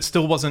 But it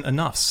still wasn't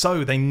enough.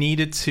 So they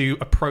needed to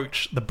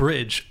approach the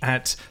bridge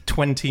at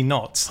 20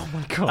 knots. Oh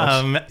my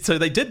gosh. So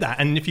they did that.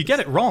 And if you get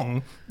it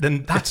wrong,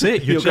 then that's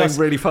it. You're going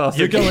really fast.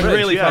 You're going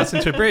really fast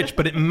into a bridge,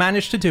 but it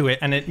managed to do it,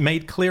 and it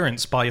made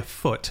clearance by a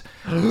foot.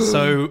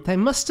 So they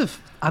must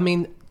have... I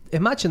mean,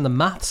 imagine the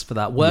maths for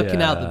that,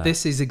 working out Yeah. that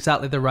this is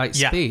exactly the right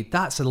Yeah. speed.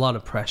 That's a lot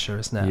of pressure,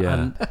 isn't it? Yeah,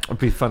 And it'd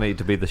be funny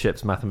to be the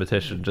ship's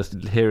mathematician, just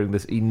hearing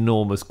this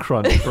enormous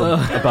crunch from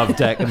above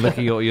deck and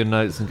looking at all your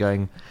notes and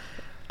going,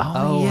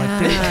 oh, I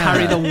didn't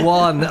carry the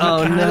one.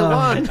 Oh,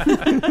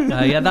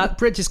 no. Yeah, that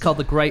bridge is called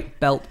the Great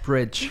Belt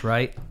Bridge,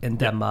 right, in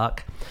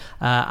Denmark.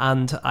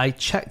 And I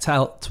checked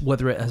out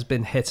whether it has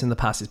been hit in the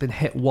past. It's been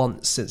hit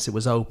once since it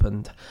was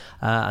opened,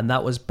 and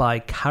that was by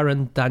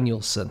Karen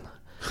Danielson.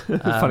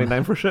 funny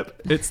name for a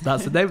ship. That's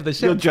the name of the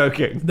ship. You're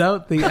joking. No,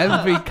 the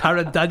MV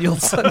Karen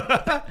Danielson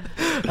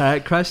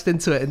crashed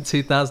into it in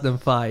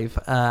 2005.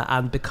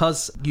 And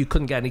because you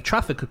couldn't get any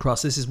traffic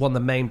across, this is one of the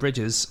main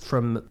bridges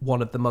from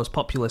one of the most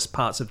populous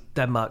parts of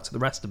Denmark to the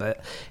rest of it.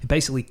 It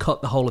basically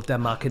cut the whole of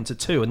Denmark into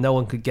two, and no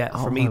one could get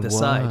from either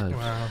side.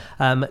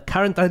 Wow.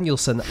 Karen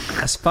Danielson,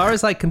 as far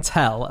as I can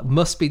tell,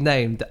 must be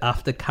named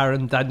after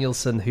Karen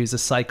Danielson, who's a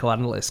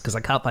psychoanalyst, because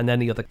I can't find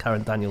any other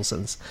Karen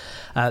Danielsons.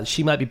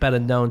 She might be better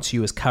known to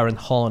you as Karen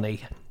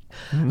Horney.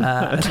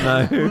 No.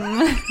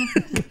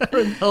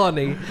 Karen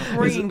Horney.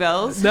 Ringing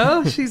bells.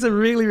 No, she's a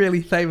really,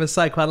 really famous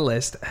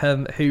psychoanalyst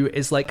who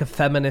is like a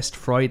feminist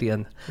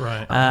Freudian.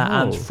 Right.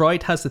 And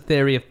Freud has the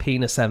theory of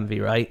penis envy,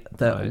 right?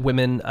 That Right.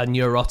 women are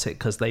neurotic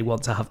because they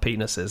want to have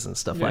penises and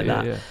stuff like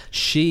that. Yeah.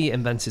 She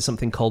invented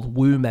something called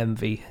womb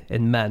envy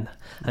in men.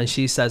 And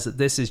she says that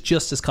this is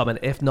just as common,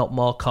 if not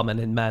more common,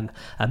 in men.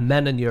 And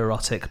men are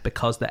neurotic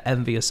because they're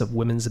envious of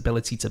women's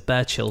ability to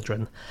bear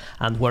children.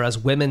 And whereas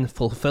women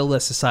fulfill their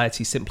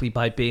society simply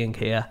by being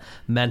here,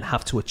 men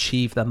have to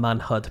achieve their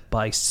manhood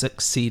by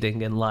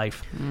succeeding in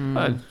life.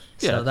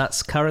 So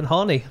that's Karen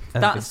Horney.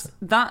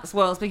 That's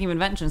well, speaking of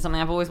invention,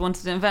 something I've always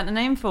wanted to invent a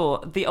name for.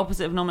 The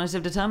opposite of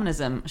nominative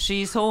determinism.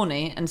 She's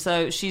horny, and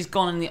so she's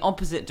gone in the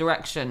opposite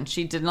direction.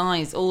 She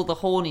denies all the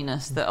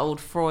horniness that old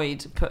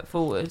Freud put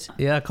forward.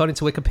 Yeah, according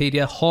to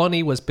Wikipedia,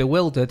 Horney was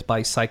bewildered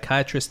by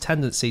psychiatrists'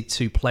 tendency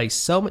to place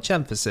so much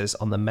emphasis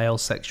on the male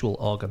sexual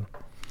organ.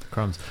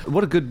 Crumbs.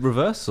 What a good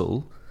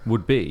reversal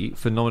would be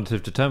for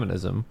nominative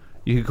determinism.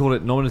 You could call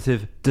it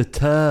nominative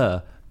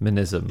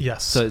determinism.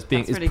 Yes. So it's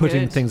That's really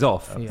putting good. things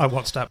off. I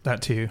WhatsApped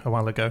that to you a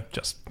while ago.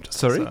 Just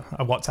Sorry?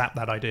 I WhatsApped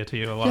that idea to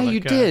you a while ago. Yeah, you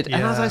did.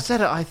 And as I said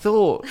it, I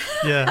thought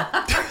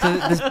yeah.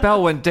 this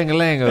bell went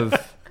ding-a-ling of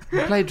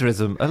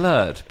plagiarism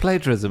alert.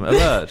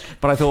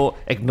 But I thought,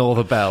 ignore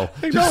the bell.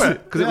 Ignore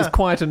it. Because it was Yeah.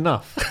 quiet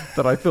enough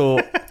that I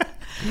thought...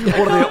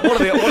 What are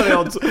the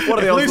odds? What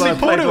are the odds Lucy that I'm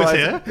Porter was plagiarising?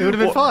 here, it would have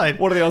been fine.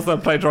 What are the odds that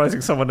I'm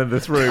plagiarising someone in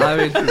this room? I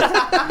mean,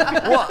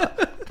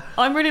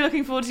 I'm really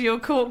looking forward to your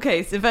court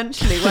case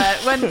eventually, where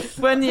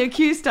when the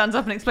accused stands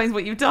up and explains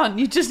what you've done,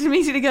 you just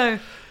immediately go,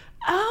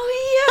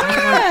 "Oh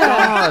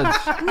yeah,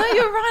 God. no,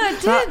 you're right, I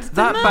did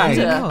That the bang.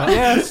 murder."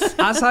 Yes.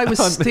 as I was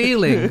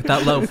stealing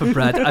that loaf of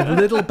bread, a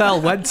little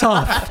bell went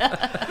off.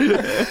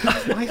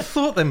 I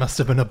thought there must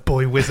have been a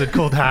boy wizard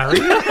called Harry.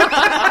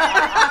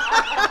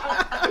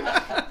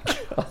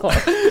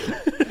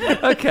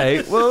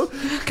 Okay, well,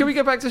 can we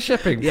go back to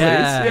shipping, please?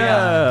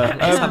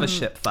 Let's have a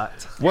ship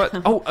fact. What?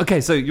 Oh,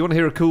 okay. So you want to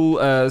hear a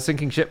cool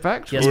sinking ship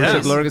fact? Yes, Or please.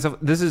 ship lowering itself?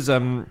 This is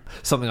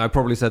something I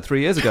probably said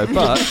 3 years ago,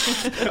 but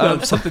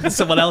Something that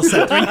someone else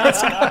said 3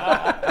 years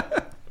ago.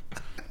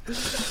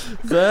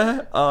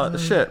 there are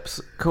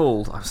ships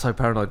called, I'm so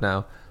paranoid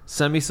now,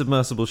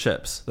 semi-submersible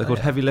ships. They're called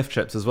heavy lift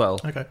ships as well.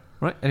 Okay.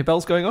 Right? Any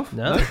bells going off?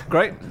 No.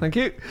 Great, thank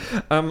you.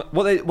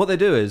 What they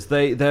do is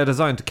they're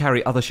designed to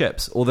carry other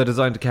ships, or they're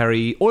designed to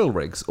carry oil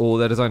rigs, or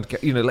they're designed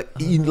to like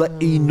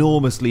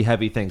enormously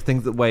heavy things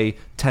that weigh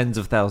tens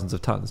of thousands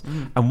of tons.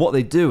 And what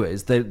they do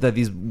is they're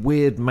these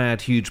weird,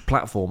 mad, huge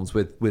platforms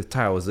with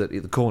towers at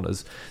the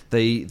corners.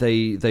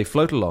 They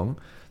float along.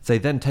 They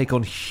then take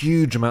on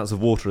huge amounts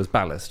of water as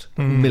ballast,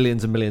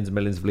 millions and millions and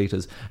millions of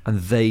litres, and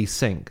they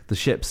sink. The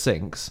ship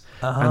sinks,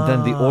 and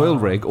then the oil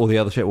rig, or the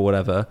other ship or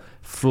whatever,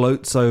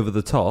 floats over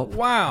the top.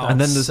 Wow.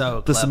 And then So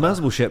the clever.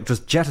 submersible ship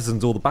just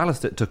jettisons all the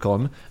ballast it took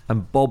on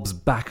and bobs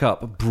back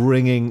up,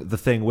 bringing the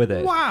thing with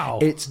it. Wow.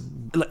 It's...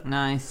 like,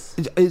 Nice.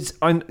 it's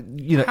How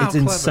it's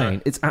insane.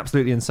 clever. It's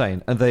absolutely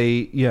insane.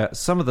 And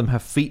some of them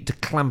have feet to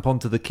clamp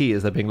onto the key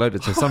as they're being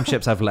loaded. So some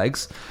ships have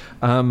legs.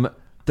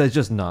 They're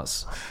just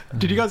nuts.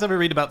 Did you guys ever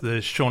read about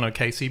the Sean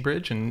O'Casey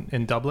Bridge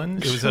in Dublin?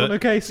 It was Sean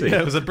O'Casey. Yeah,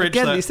 it was a bridge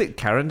Again, that... you think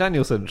Karen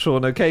Danielson,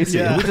 Sean O'Casey.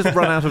 Yeah. We just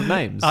run out of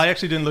names. I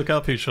actually didn't look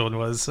up who Sean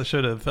was. I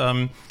should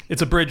have.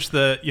 It's a bridge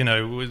that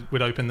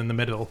would open in the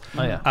middle.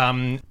 Oh,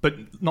 yeah. But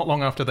not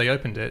long after they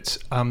opened it,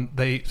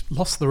 they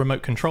lost the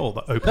remote control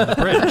that opened the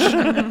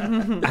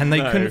bridge, and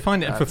they couldn't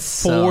find it. And for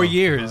so 4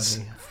 years,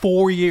 funny.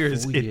 4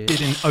 years, 4 it years.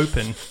 didn't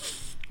open.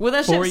 Were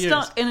their 4 ships years.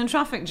 stuck in a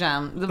traffic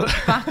jam? The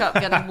backup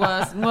getting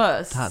worse and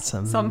worse. That's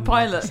Some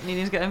pilot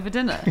needing to get home for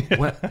dinner.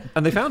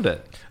 And they found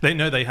it.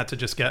 They had to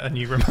just get a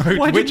new remote.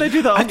 Why which- didn't they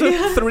do that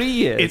after 3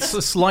 years? It's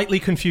a slightly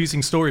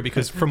confusing story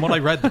because from what I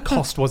read, the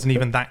cost wasn't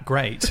even that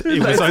great. It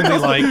was only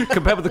like...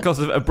 compared with the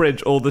cost of a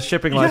bridge or the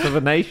shipping life of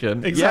a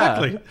nation.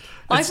 Exactly. Yeah.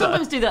 I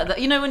sometimes do that.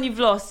 You know, when you've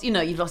lost your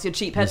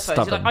cheap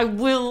headphones, you're like, I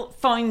will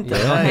find them.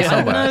 Yeah.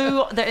 I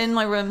know they're in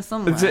my room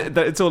somewhere.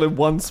 It's all in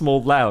one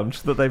small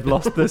lounge that they've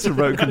lost this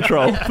remote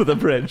control for the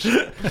bridge.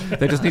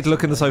 They just need to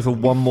look in the sofa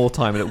one more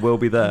time and it will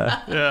be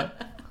there. Yeah.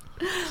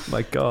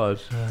 My God.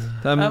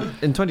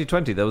 In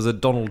 2020, there was a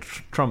Donald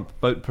Trump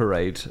boat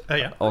parade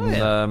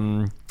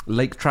on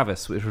Lake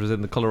Travis, which was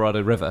in the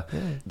Colorado River. Yeah.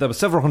 There were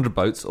several hundred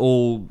boats,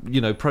 all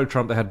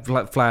pro-Trump. They had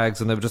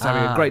flags, and they were just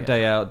having a great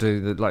day out.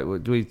 Doing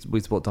we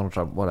support Donald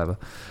Trump, whatever.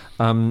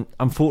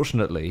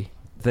 Unfortunately,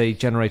 they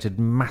generated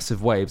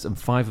massive waves, and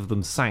 5 of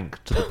them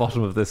sank to the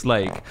bottom of this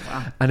lake.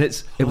 Wow. And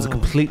it was a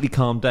completely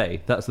calm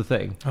day. That's the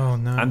thing. Oh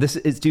no! And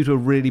it's due to a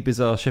really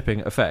bizarre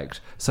shipping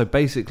effect. So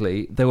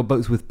basically, they were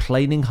boats with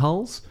planing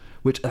hulls,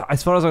 which,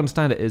 as far as I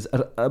understand it, is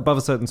above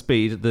a certain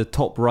speed, the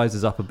top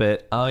rises up a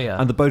bit. Oh yeah.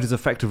 And the boat is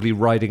effectively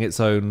riding its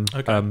own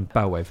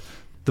bow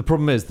wave. The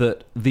problem is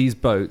that these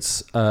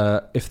boats,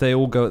 if they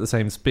all go at the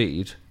same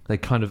speed, they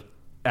kind of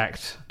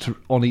act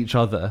on each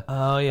other.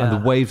 Oh yeah.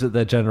 And the waves that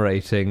they're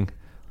generating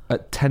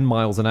at 10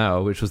 miles an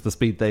hour, which was the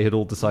speed they had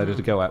all decided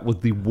to go at, was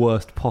the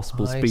worst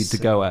possible speed to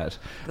go at.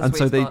 And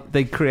so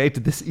they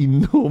created this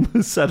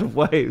enormous set of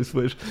waves,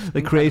 which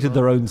they created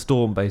their own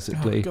storm,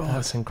 basically. Oh, God,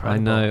 that's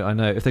incredible. I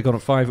know. If they'd gone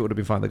at 5, it would have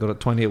been fine. They got at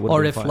 20, it would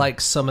have been fine. Or if, like,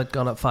 some had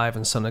gone at 5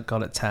 and some had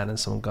gone at 10 and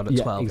some had gone at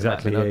 12.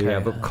 Exactly. Yeah,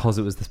 but because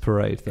it was this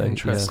parade thing.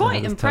 Interesting. It's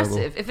quite impressive.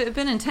 Terrible. If it had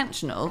been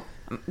intentional,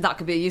 that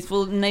could be a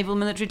useful naval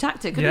military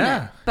tactic, couldn't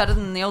it? Better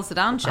than the old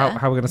sedan chair.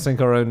 How are we going to sink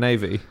our own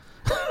navy?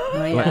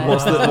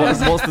 What's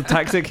the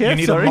tactic here? You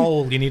need a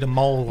mole. You need a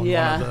mole on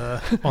one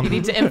of the... You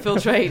need to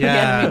infiltrate the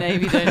enemy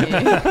navy, don't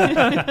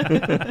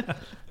you?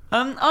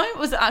 I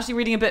was actually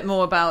reading a bit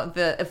more about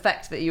the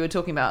effect that you were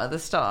talking about at the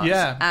start.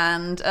 Yeah.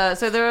 And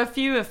so there are a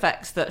few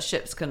effects that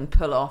ships can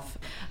pull off.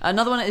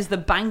 Another one is the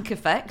bank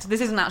effect. This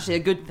isn't actually a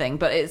good thing,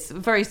 but it's a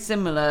very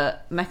similar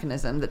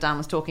mechanism that Dan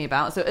was talking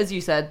about. So as you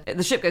said,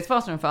 the ship goes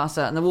faster and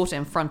faster, and the water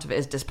in front of it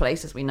is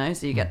displaced, as we know,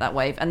 so you get that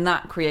wave. And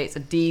that creates a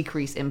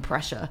decrease in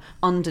pressure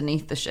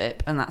underneath the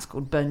ship, and that's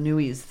called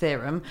Bernoulli's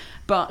theorem.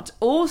 But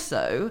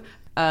also...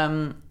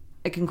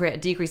 it can create a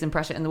decrease in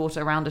pressure in the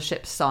water around a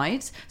ship's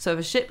sides. So if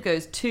a ship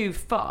goes too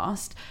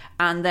fast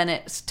and then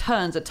it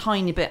turns a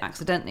tiny bit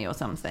accidentally or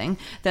something,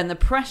 then the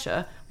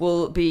pressure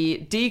will be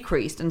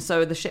decreased, and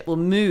so the ship will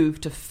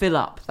move to fill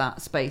up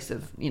that space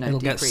of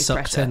decreased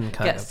pressure.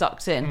 Get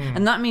sucked in.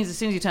 And that means as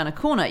soon as you turn a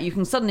corner, you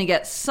can suddenly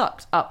get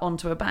sucked up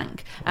onto a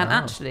bank. And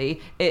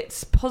actually,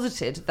 it's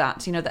posited that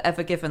the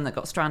Ever Given that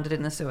got stranded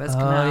in the Suez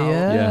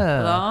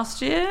Canal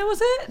last year,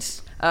 was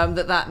it?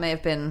 That may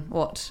have been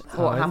what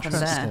happened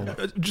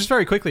there. Just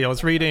very quickly, I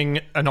was reading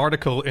an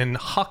article in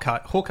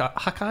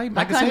Hawkeye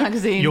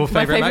magazine. Your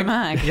My favorite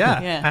mag.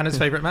 Yeah, Anna's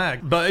favorite mag.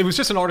 But it was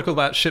just an article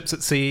about ships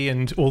at sea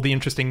and all the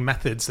interesting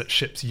methods that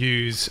ships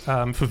use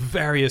for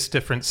various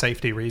different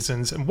safety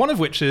reasons. And one of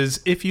which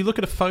is, if you look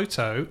at a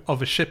photo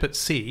of a ship at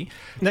sea,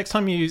 next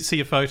time you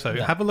see a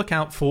photo, have a look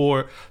out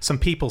for some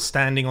people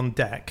standing on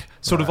deck,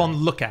 sort of on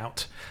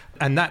lookout.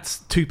 And that's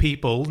 2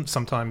 people,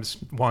 sometimes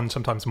 1,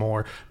 sometimes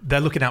more.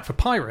 They're looking out for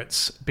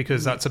pirates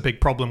because that's a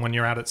big problem when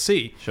you're out at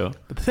sea. Sure.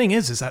 But the thing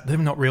is that they're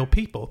not real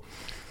people.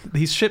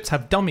 These ships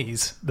have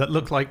dummies that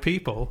look like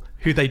people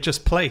who they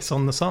just place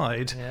on the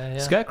side.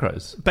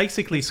 Scarecrows.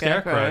 Basically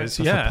scarecrows,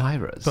 For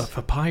pirates. But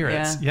for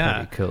pirates,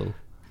 Pretty cool.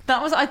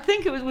 That was, I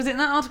think it was in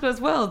that article as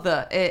well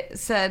that it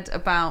said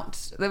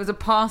about, there was a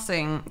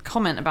passing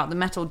comment about the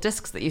metal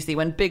discs that you see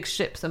when big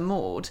ships are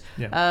moored.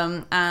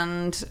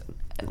 And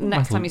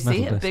next time you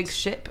see a big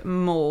ship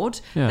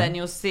moored, then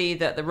you'll see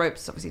that the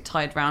rope's obviously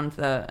tied around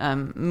the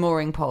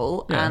mooring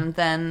pole, and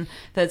then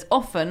there's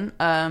often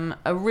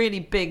a really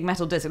big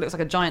metal disc. It looks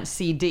like a giant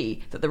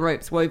CD that the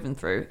rope's woven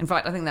through. In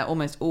fact, I think that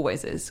almost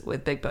always is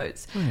with big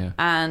boats.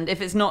 And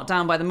if it's not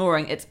down by the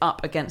mooring, it's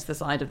up against the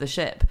side of the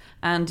ship.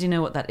 And do you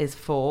know what that is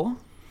for?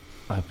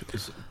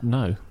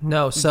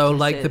 No. So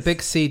like the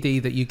big CD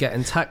that you get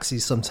in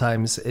taxis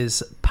sometimes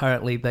is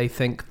apparently they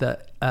think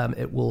that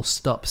it will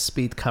stop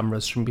speed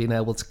cameras from being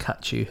able to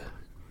catch you.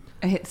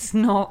 It's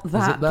not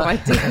that, but I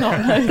did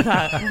not know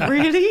that.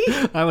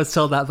 Really? I was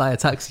told that by a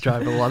taxi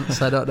driver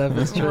once. I don't know if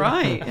it's true.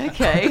 Right,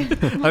 okay.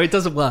 It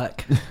doesn't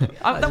work.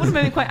 That would have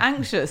made me quite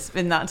anxious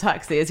in that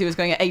taxi as he was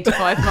going at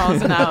 85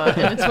 miles an hour in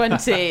a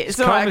 20. It's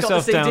all right, calm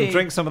yourself down,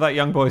 drink some of that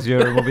young boy's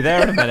urine. We'll be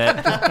there in a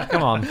minute.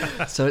 Come on.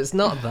 So it's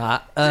not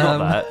that. It's not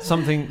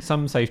that.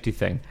 Some safety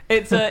thing.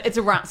 It's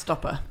a rat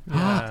stopper.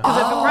 Because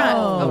if a rat,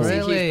 obviously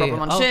a huge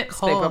problem on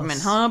ships, big problem in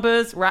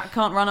harbours. Rat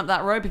can't run up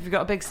that rope if you've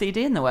got a big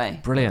CD in the way.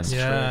 Brilliant.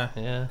 Yeah.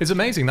 It's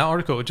amazing. That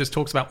article, it just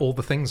talks about all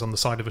the things on the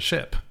side of a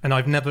ship. And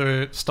I've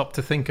never stopped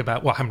to think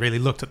about, I haven't really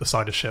looked at the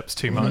side of ships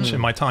too much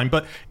in my time,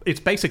 but it's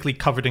basically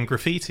covered in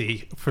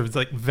graffiti for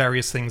like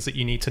various things that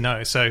you need to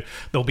know. So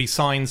there'll be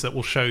signs that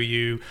will show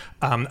you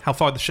how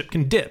far the ship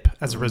can dip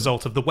as a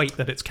result of the weight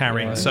that it's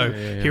carrying.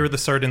 Here are the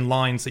certain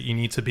lines that you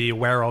need to be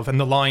aware of. And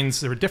the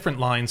lines, there are different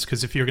lines,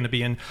 because if you're going to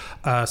be in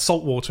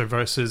salt water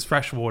versus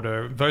fresh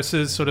water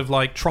versus sort of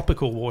like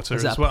tropical water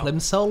as well. Is that a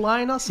Plimsoll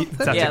line or something?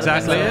 That's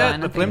exactly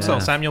it. The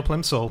Plimsoll, Samuel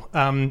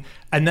Plimsoll.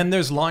 And then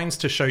there's lines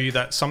to show you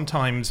that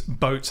sometimes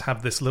boats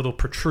have this little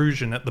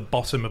protrusion at the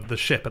bottom of the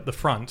ship at the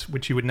front,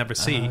 which you would never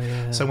see.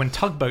 So when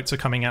tugboats are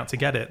coming out to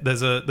get it,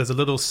 there's a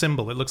little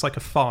symbol. It looks like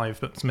a 5,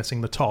 but it's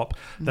missing the top,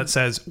 that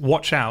says,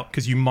 watch out,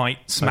 because you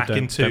might smack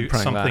into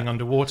something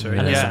underwater.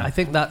 And I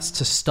think that's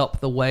to stop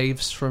the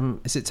waves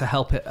from... Is it to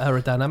help it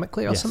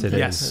aerodynamically or something?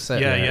 Yes.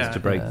 It's to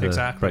break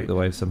the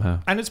waves somehow.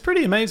 And it's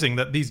pretty amazing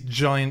that these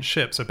giant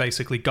ships are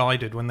basically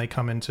guided when they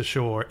come into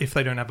shore, if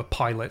they don't have a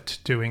pilot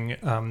doing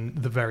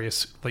the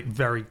various, like,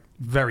 very,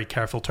 very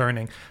careful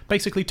turning.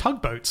 Basically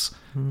tugboats.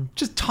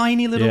 Just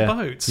tiny little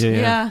boats.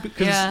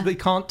 Because they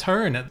can't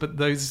turn it, but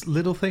those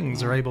little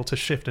things are able to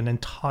shift an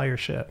entire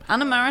ship.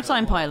 And a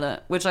maritime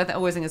pilot, which I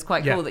always think is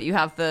quite cool, that you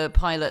have the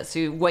pilots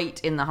who wait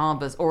in the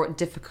harbours or at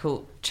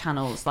difficult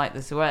channels like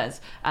the Suez,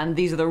 and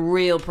these are the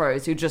real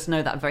pros who just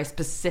know that very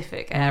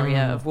specific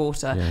area of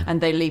water, and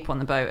they leap on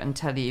the boat and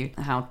tell you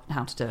how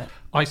to do it.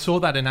 I saw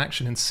that in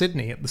action in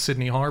Sydney at the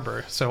Sydney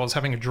Harbour. So I was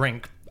having a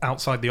drink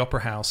outside the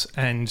Opera House,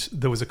 and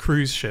there was a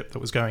cruise ship that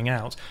was going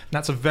out. And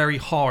that's a very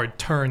hard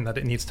turn that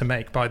it needs to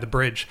make by the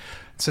bridge.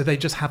 So they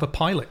just have a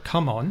pilot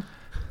come on,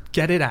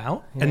 get it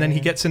out, and then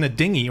he gets in a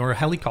dinghy or a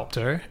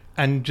helicopter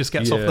and just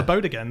gets off the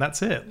boat again.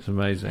 That's it. It's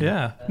amazing.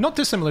 Yeah. Not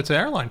dissimilar to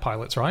airline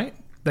pilots, right?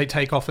 They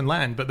take off and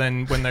land, but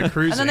then when they're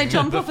cruising... and then they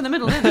jump off in the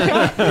middle, don't they?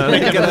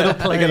 They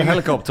get a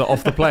helicopter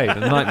off the plane. A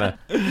nightmare.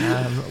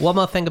 One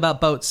more thing about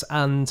boats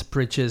and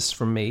bridges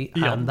from me,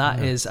 and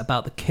that is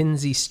about the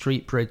Kinsey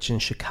Street Bridge in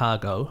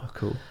Chicago. Oh,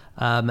 cool.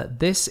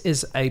 This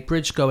is a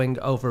bridge going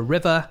over a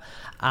river,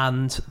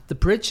 and the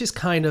bridge is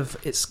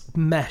it's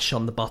mesh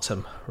on the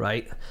bottom,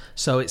 right?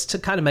 So it's to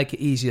kind of make it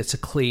easier to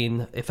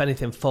clean. If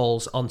anything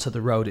falls onto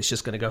the road, it's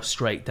just going to go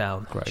straight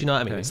down. Great. Do you know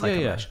what I mean? It's like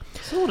a mesh.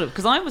 Sort of,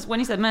 because when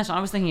you said mesh, I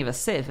was thinking of a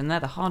sieve, and they're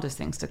the hardest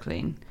things to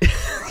clean.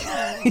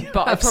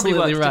 But it probably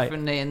works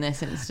differently in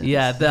this instance.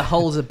 Yeah, the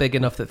holes are big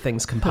enough that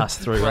things can pass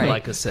through,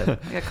 like a sieve.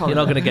 You're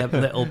not going to get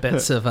little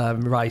bits of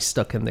rice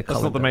stuck in the collar.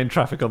 That's not the main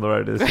traffic on the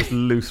road, it's just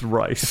loose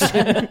rice.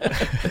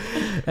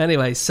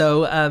 Anyway,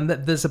 so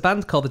there's a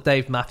band called the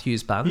Dave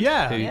Matthews Band.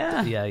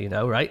 Yeah, you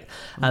know, right?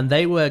 And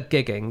they were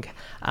gigging,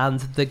 and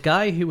the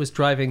guy who was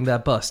driving their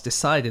bus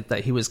decided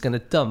that he was going to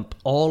dump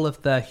all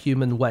of their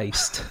human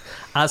waste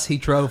as he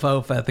drove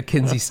over the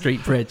Kinsey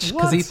Street Bridge,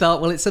 because he thought,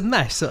 well, it's a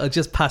mesh, so it'll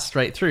just pass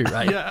straight through,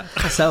 right? Yeah.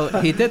 So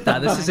he did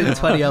that. This is in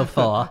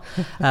 2004.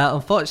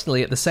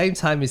 Unfortunately, at the same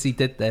time as he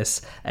did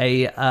this,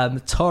 a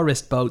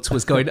tourist boat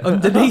was going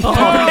underneath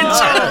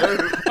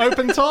the bridge.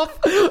 Open top?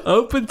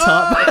 Open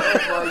top.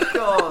 Oh my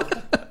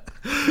god.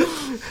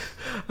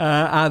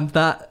 And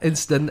that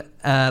incident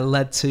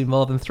led to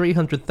more than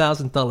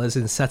 $300,000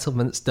 in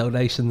settlements,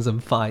 donations,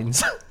 and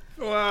fines.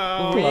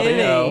 Wow. Really?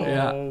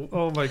 Yeah.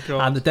 Oh my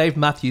god. And the Dave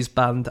Matthews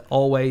Band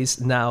always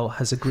now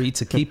has agreed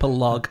to keep a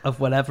log of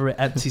whenever it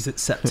empties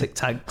its septic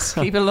tanks.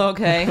 Keep a log,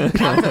 hey?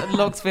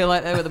 Logs feel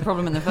like they were the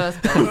problem in the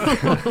first place.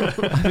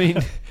 I mean,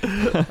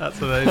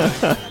 that's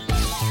amazing.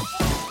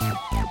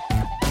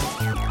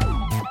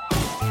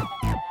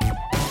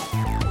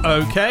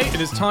 Okay, it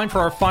is time for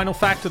our final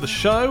fact of the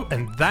show,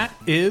 and that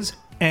is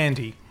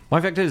Andy. My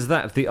fact is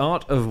that the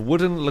art of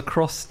wooden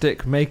lacrosse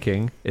stick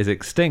making is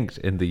extinct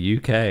in the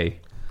UK.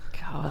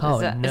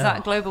 God, is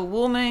that global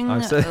warming?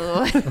 I've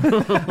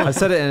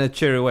said it in a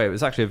cheery way. It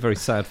was actually a very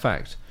sad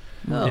fact.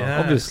 No. Yes.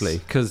 Obviously,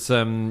 because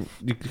you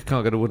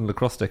can't get a wooden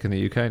lacrosse stick in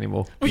the UK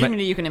anymore.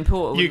 Presumably you can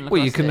import a wooden Well,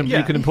 you lacrosse can stick.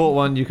 you can import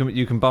one.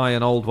 You can buy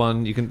an old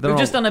one. You can. We've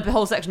just done a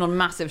whole section on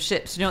massive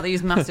ships. Do you know what they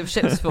use massive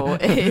ships for?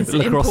 Is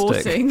Lacrosse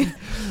importing.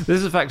 This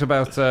is a fact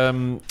about.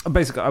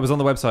 Basically, I was on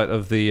the website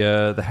of the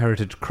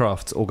Heritage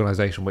Crafts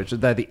organisation, which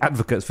they're the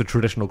advocates for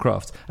traditional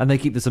crafts, and they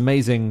keep this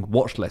amazing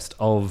watch list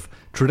of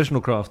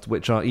traditional crafts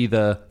which are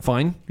either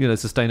fine,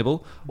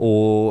 sustainable,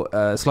 or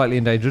slightly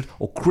endangered,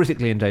 or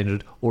critically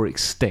endangered, or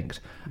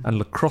extinct. And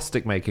lacrosse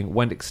stick making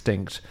went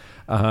extinct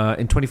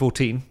in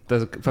 2014.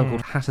 There's a firm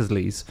called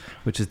Hattersley's,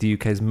 which is the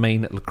UK's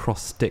main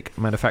lacrosse stick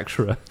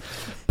manufacturer.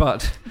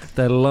 But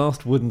their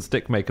last wooden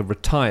stick maker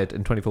retired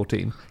in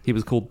 2014. He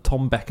was called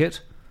Tom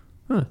Beckett.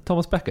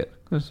 Thomas Beckett.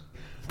 That's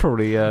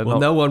probably not...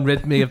 no one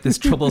rid me of this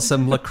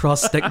troublesome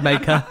lacrosse stick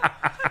maker.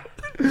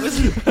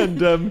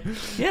 And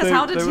yes,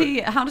 how did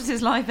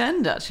his life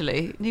end?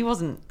 Actually, he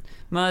wasn't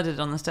murdered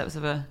on the steps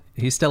of a...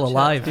 He's still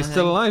alive. He's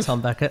still alive.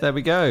 Tom Beckett. There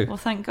we go. Well,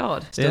 thank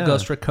God. Still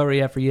goes for a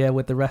curry every year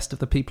with the rest of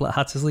the people at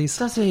Hattersley's.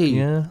 Does he?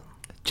 Yeah.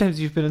 James,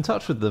 you've been in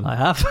touch with them. I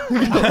have.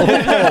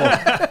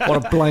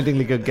 What a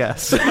blindingly good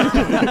guess. I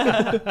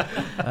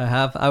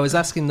have. I was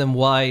asking them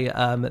why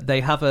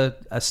they have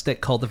a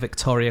stick called the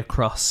Victoria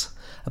Cross.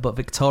 But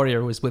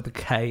Victoria was with a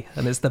K,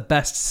 and it's the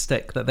best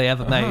stick that they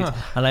ever made.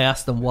 And I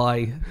asked them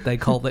why they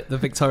called it the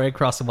Victoria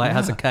Cross and why it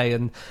has a K,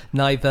 and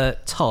neither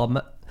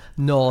Tom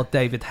nor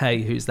David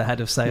Hay, who's the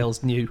head of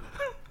sales, knew.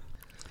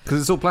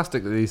 Because it's all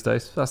plastic these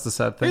days. That's the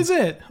sad thing. Is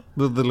it?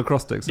 The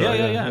lacrosse sticks.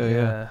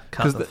 Yeah.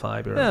 Carbon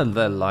fibre. Yeah,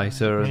 they're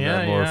lighter and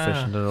they're more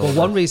efficient. And all well,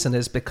 one reason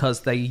is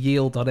because they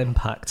yield on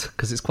impact,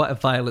 because it's quite a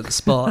violent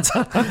sport,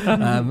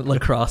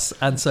 lacrosse.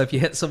 And so if you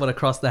hit someone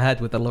across the head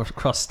with a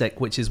lacrosse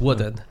stick, which is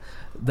wooden,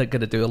 they're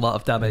going to do a lot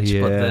of damage,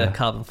 but the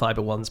carbon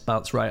fibre ones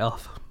bounce right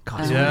off.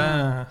 God,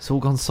 yeah, it's all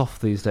gone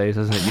soft these days,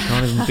 hasn't it? You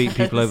can't even beat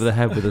people over the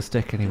head with a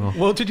stick anymore.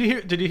 Well, did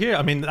you hear?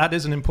 I mean, that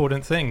is an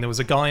important thing. There was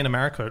a guy in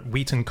America at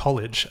Wheaton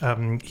College.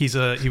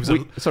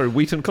 Sorry,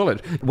 Wheaton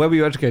College. Where were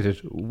you educated?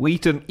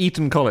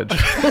 Eton College.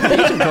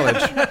 Eton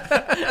College.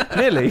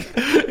 Nearly.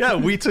 Yeah,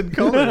 Wheaton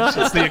College.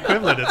 It's the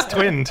equivalent. It's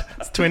twinned.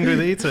 It's twinned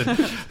with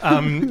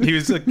Eton. He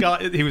was a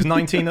guy. He was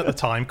 19 at the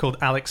time, called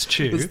Alex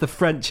Chu. It's the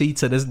French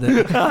Eton, isn't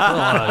it?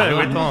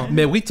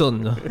 Mais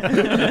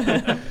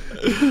Wheaton.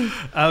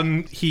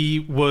 He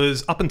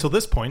was, up until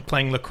this point,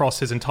 playing lacrosse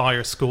his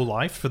entire school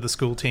life for the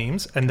school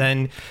teams, and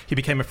then he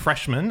became a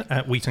freshman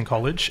at Wheaton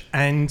College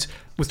and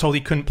was told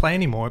he couldn't play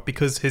anymore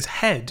because his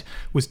head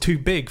was too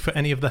big for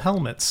any of the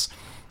helmets.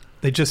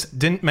 They just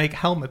didn't make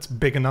helmets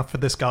big enough for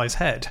this guy's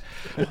head.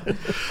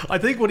 I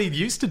think what he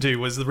used to do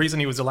was, the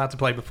reason he was allowed to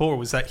play before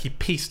was that he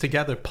pieced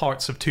together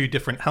parts of two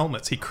different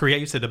helmets. He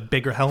created a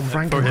bigger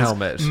helmet for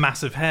his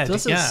massive head.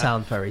 Doesn't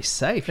sound very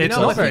safe. It's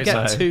not if very you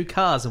get safe. two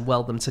cars and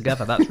weld them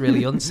together, that's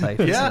really unsafe,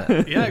 isn't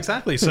it? Yeah,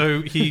 exactly.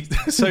 So he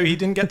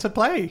didn't get to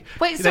play.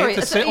 Wait, They sorry. had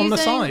to So sit are on you the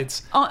saying-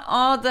 sides.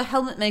 Are the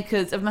helmet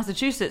makers of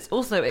Massachusetts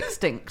also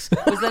extinct?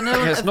 Was there no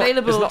one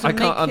available to I make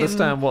can't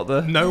understand what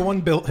the... No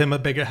one built him a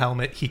bigger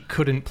helmet. He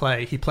couldn't play.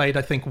 He played,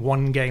 I think,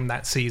 one game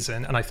that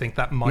season, and I think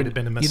that might have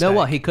been a mistake. You know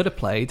what he could have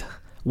played?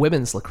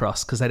 Women's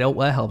lacrosse, because they don't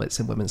wear helmets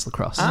in women's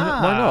lacrosse.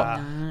 Why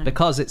not?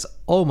 Because it's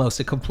almost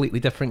a completely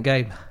different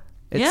game.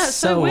 It's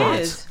so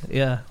weird.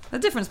 Yeah.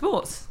 They're different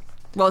sports.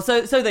 Well,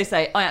 so they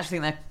say. I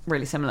actually think they're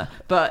really similar.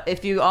 But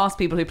if you ask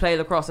people who play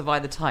lacrosse of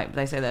either type,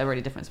 they say they're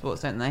really different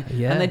sports, don't they?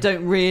 Yeah. And they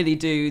don't really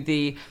do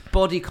the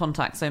body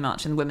contact so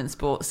much in women's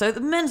sport. So the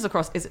men's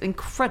lacrosse is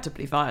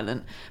incredibly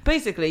violent.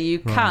 Basically, you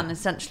can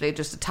essentially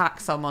just attack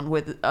someone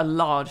with a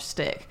large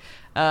stick.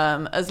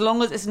 As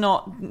long as it's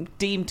not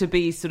deemed to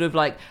be sort of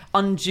like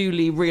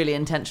unduly, really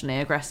intentionally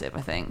aggressive,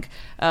 I think.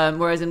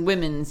 Whereas in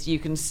women's, you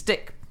can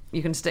stick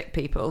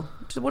people.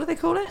 What do they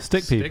call it?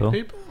 Stick people.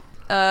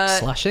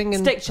 Slashing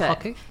in stick check.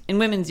 hockey? In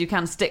women's, you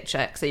can stick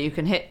check, so you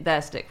can hit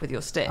their stick with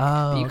your stick,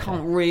 Oh, but you okay.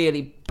 can't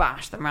really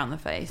bash them around the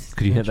face.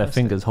 Could you hit their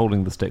fingers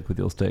holding the stick with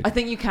your stick? I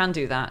think you can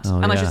do that, Oh,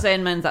 and I yeah. should say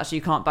in men's actually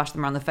you can't bash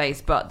them around the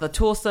face, but the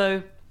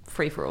torso,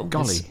 free for all.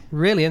 Golly. It's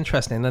really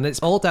interesting, and it's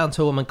all down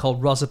to a woman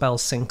called Rosabelle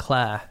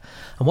Sinclair.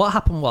 And what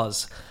happened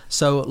was,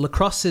 so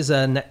lacrosse is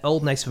an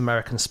old Native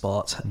American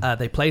sport.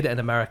 They played it in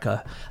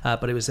America,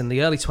 but it was in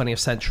the early 20th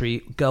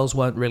century. Girls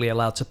weren't really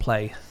allowed to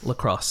play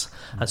lacrosse,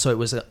 and so it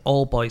was an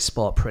all-boys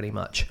sport pretty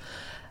much.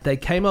 They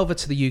came over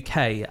to the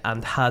UK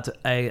and had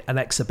an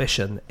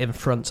exhibition in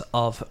front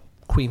of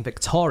Queen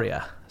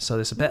Victoria, so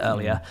this is a bit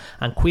earlier,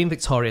 and Queen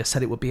Victoria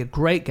said it would be a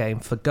great game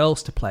for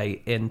girls to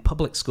play in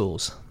public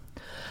schools.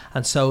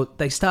 And so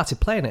they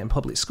started playing it in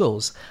public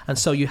schools. And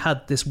so you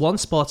had this one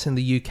sport in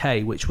the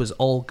UK, which was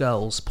all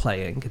girls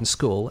playing in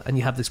school. And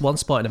you have this one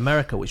sport in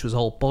America, which was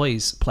all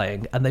boys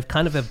playing. And they've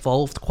kind of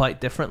evolved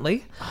quite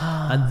differently.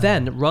 And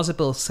then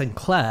Rosabelle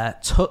Sinclair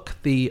took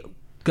the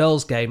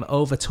girls game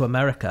over to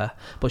America,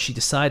 but she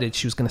decided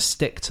she was going to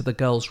stick to the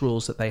girls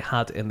rules that they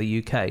had in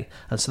the UK.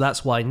 And so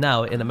that's why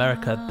now in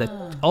America,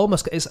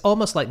 it's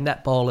almost like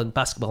netball and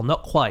basketball.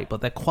 Not quite, but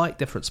they're quite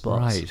different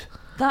sports. Right.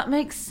 That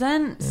makes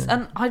sense.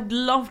 And I'd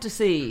love to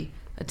see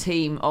a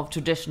team of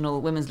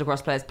traditional women's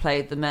lacrosse players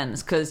play the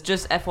men's, because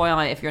just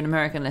FYI, if you're an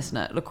American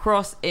listener,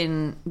 lacrosse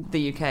in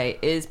the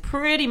UK is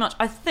pretty much,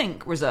 I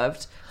think,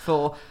 reserved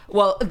for,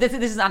 well, this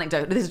is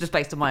anecdote, this is just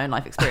based on my own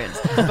life experience,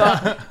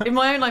 but in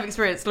my own life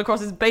experience,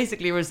 lacrosse is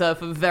basically reserved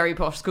for very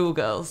posh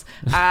schoolgirls,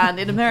 and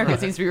in America it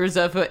seems to be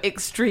reserved for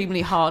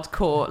extremely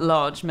hardcore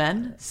large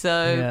men.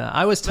 So yeah,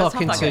 I was let's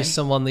talking have that to game.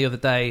 someone the other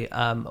day,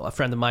 a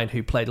friend of mine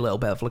who played a little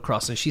bit of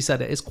lacrosse, and she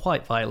said it is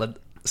quite violent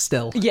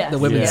still. Yes. The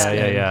women's Yeah,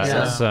 game.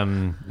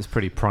 Yeah. It's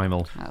pretty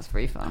primal. That's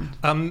pretty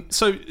fun.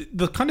 So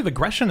the kind of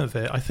aggression of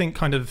it, I think,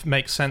 kind of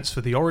makes sense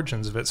for the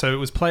origins of it. So it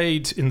was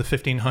played in the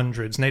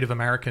 1500s. Native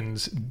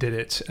Americans did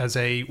it as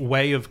a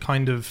way of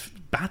kind of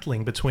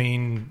battling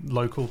between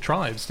local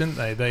tribes, didn't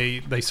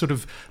they?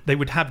 They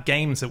would have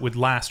games that would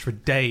last for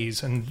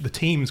days, and the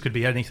teams could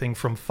be anything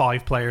from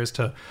 5 players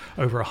to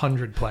over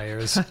 100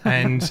 players.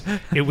 And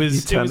it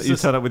was You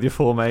turn up with your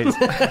 4 mates.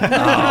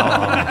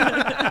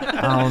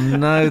 Oh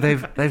no,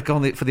 they've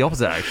gone for the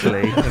opposite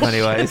actually in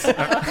many ways.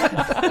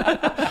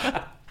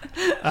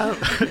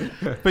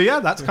 but yeah,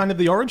 that's kind of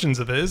the origins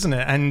of it, isn't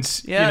it?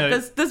 And Yeah, you know,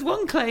 there's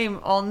one claim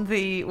on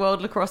the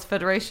World Lacrosse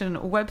Federation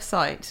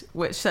website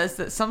which says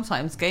that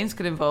sometimes games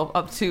could involve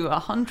up to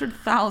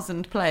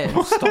 100,000 players.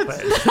 stop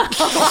it.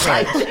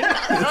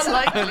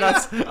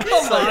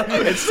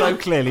 It's so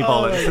clearly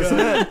bollocks, isn't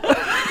it?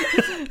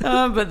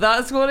 But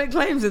that's what it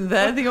claims, and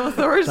they're the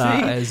authority.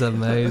 That is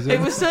amazing. It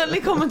was certainly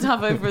common to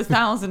have over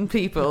 1,000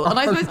 people, and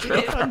I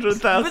suppose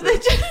 100,000. but they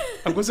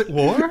Was it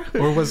war,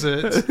 or was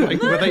it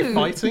like were they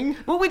fighting?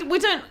 well, we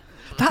don't.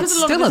 That's There's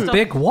a lot of still this a stuff-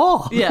 big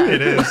war. Yeah.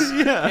 It is.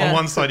 Yeah. On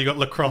one side, you got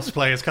lacrosse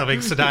players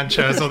coming, sedan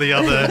chairs on the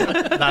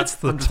other. That's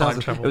the time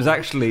travel. It was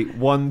actually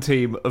one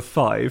team of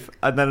 5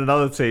 and then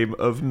another team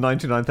of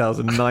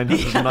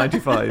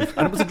 99,995.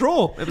 And it was a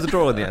draw. It was a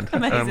draw in the end.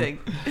 Amazing.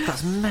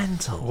 That's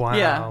mental. Wow.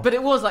 Yeah, but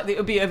it was like it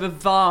would be over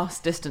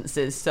vast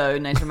distances. So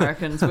Native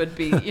Americans would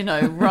be,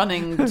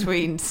 running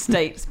between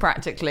states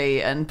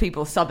practically, and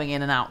people subbing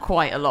in and out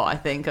quite a lot, I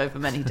think, over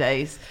many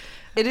days.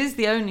 It is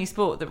the only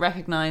sport that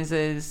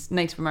recognises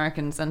Native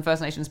Americans and First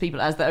Nations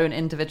people as their own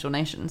individual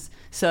nations.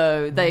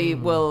 So they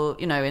will,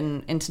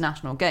 in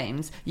international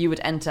games, you would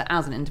enter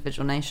as an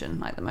individual nation,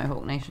 like the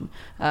Mohawk Nation.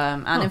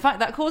 In fact,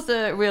 that caused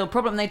a real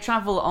problem. They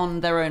travel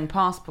on their own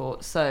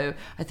passports. So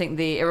I think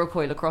the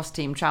Iroquois lacrosse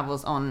team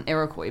travels on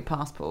Iroquois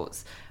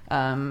passports.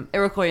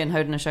 Iroquois and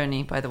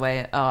Haudenosaunee, by the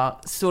way, are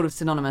sort of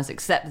synonymous,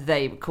 except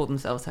they call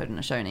themselves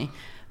Haudenosaunee.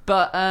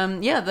 But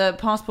the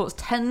passports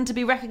tend to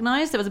be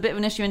recognised. There was a bit of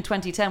an issue in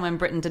 2010 when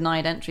Britain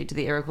denied entry to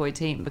the Iroquois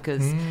team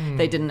because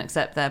they didn't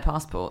accept their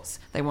passports.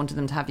 They wanted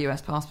them to have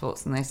US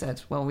passports, and they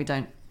said, well, we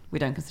don't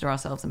consider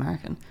ourselves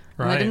American.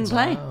 And Right. they didn't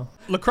play. Wow.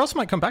 Lacrosse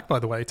might come back, by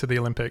the way, to the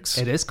Olympics.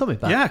 It is coming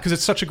back. Yeah, because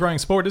it's such a growing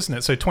sport, isn't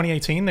it? So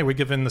 2018, they were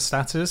given the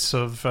status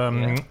of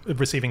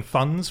receiving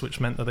funds, which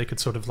meant that they could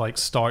sort of like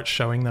start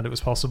showing that it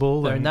was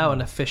possible. They're And- now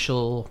an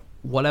official,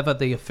 whatever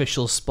the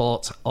official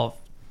sport of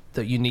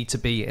that you need to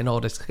be in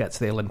order to get to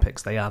the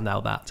Olympics. They are now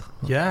that.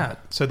 Yeah,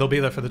 so they'll be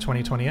there for the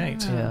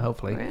 2028. Yeah,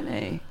 hopefully.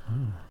 Really?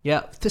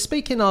 Yeah.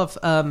 Speaking of,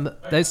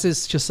 this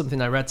is just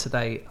something I read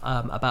today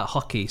about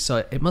hockey. So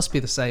it must be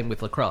the same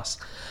with lacrosse,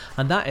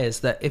 and that is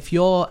that if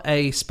you're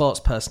a sports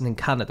person in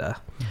Canada,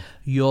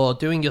 you're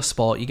doing your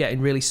sport, you're getting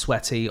really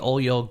sweaty,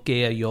 all your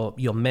gear,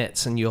 your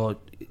mitts, and your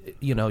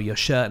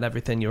shirt and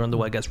everything, your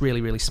underwear gets really,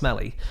 really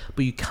smelly,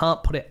 but you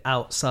can't put it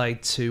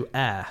outside to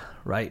air,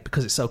 right?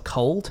 Because it's so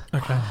cold.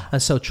 Okay.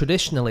 And so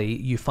traditionally,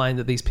 you find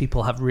that these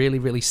people have really,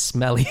 really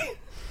smelly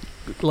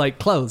like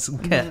clothes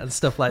and kit and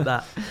stuff like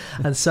that.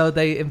 And so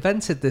they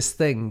invented this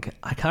thing.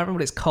 I can't remember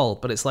what it's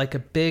called, but it's like a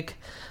big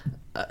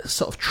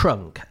sort of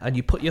trunk, and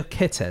you put your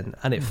kit in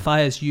and it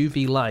fires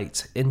UV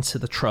light into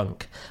the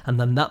trunk, and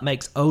then that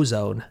makes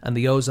ozone, and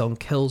the ozone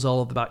kills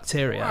all of the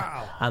bacteria.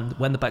 Wow. And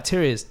when the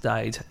bacteria's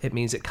died, it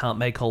means it can't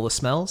make all the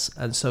smells,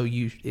 and so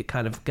it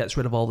kind of gets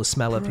rid of all the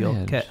smell of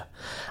your kit.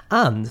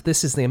 And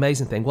this is the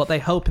amazing thing, what they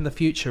hope in the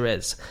future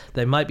is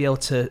they might be able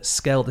to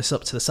scale this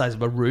up to the size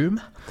of a room.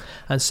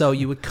 And so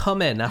you would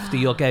come in after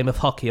your game of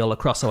hockey or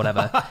lacrosse or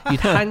whatever,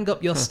 you'd hang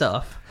up your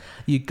stuff,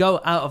 you go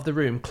out of the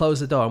room,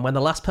 close the door, and when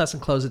the last person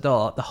closes the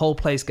door, the whole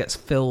place gets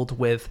filled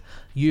with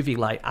UV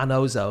light and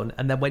ozone,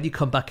 and then when you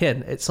come back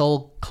in, it's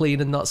all clean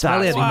and not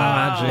smelly That's anymore.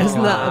 magic.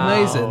 Isn't that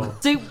amazing?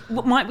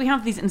 So might we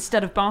have these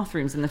instead of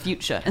bathrooms in the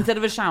future? Instead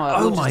of a shower?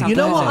 we'll just have You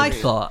know the what I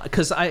hose. thought?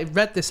 Because I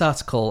read this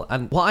article,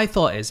 and what I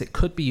thought is it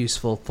could be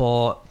useful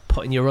for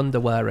putting your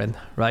underwear in,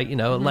 right?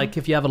 Like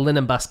if you have a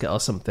linen basket or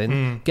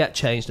something, get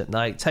changed at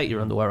night, take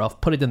your underwear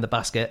off, put it in the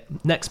basket,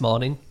 next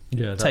morning,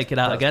 take it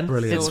out again.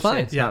 brilliant. It's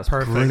fine. Yeah, That's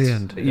perfect.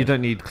 brilliant. You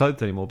don't need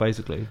clothes anymore,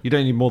 basically. You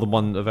don't need more than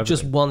one of everything.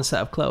 Just one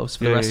set of clothes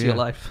for the Yeah, rest of your yeah.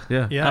 life.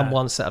 Yeah. Yeah. And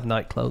one set of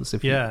night clothes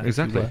if Yeah, you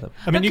exactly. wear them.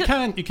 I mean, you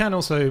can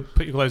also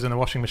put your clothes in a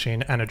washing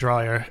machine and a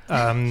dryer.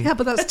 Yeah,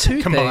 but that's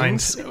two combined.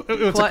 things. It's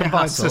a Quite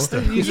combined hassle.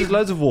 system. It uses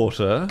loads of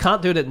water.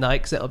 Can't do it at night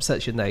because it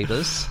upsets your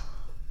neighbours.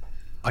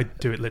 I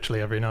do it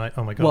literally every night.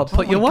 Oh my god. What,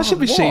 put your washing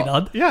machine what?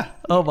 on? Yeah.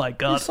 Oh my You're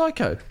god.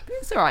 psycho.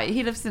 It's all right.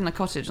 He lives in a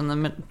cottage on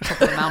the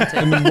top of the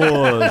mountain. In the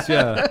moors,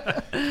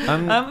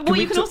 yeah. What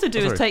you can also do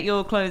is take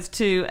your clothes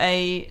to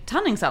a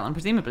tanning salon,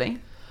 presumably,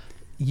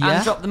 Yeah.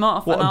 and drop them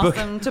off What, and ask book-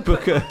 them to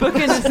book book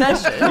in a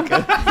session. book a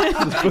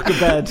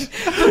bed.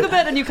 Book a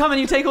bed, and you come and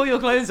you take all your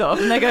clothes off,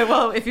 and they go,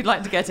 "Well, if you'd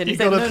like to get in," you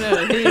say, gotta-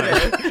 "No, here you go." You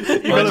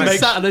gotta I'm make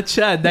sat in a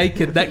chair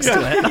naked next to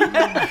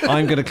it.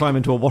 I'm going to climb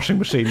into a washing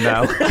machine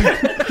now.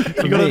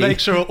 You got to make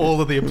sure all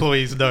of the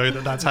employees know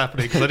that that's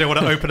happening, because I don't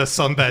want to open a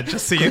sunbed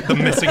just see the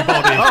missing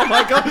body. Oh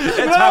my god,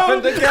 it's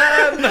happened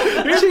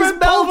again! She's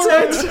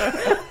melted.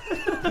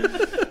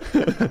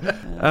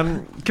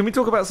 Can we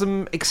talk about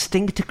some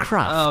extinct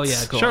crafts? Oh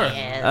yeah, go Sure.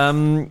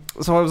 on.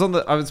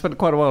 So I spent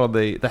quite a while on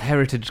the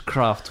Heritage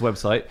Crafts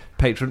website.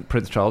 Patron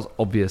Prince Charles,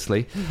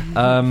 obviously.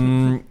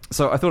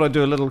 So I thought I'd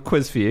do a little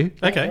quiz for you.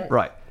 Okay.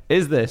 Right.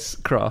 Is this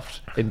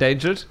craft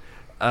endangered,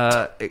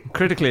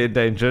 critically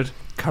endangered,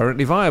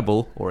 currently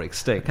viable, or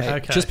extinct?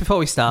 Okay. Just before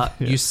we start,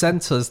 you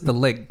sent us the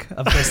link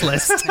of this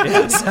list.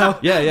 So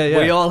Yeah.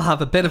 we all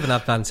have a bit of an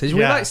advantage. We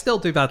Yeah. might still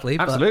do badly,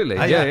 but Absolutely.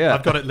 Oh, Yeah.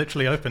 I've got it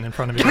literally open in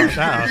front of me right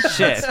now.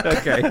 Shit.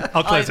 Okay.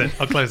 I'll close it.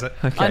 I'll close it.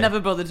 I never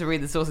bothered to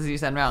read the sources you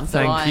send round, so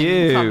Thank I'm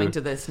you. coming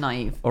to this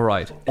naive. All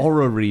right.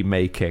 Orrery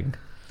making.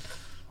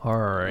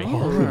 Orrery.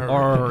 Oh.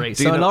 Orrery.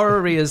 So an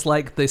orrery is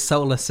like the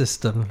solar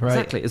system, right?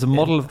 Exactly. It's a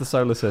model of the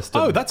solar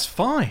system. Oh, that's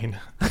fine.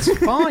 That's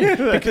fine.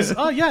 Because,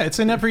 it's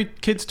in every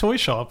kid's toy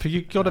shop.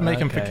 You've got to make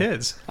them for Okay.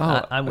 kids.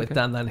 I'm with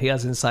Dan then. He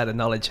has insider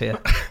knowledge here.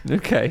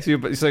 Okay, so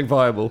you're saying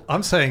viable.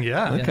 I'm saying,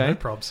 Okay. no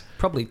probs.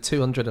 Probably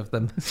 200 of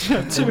them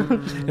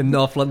in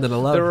North London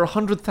alone. There are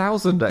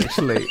 100,000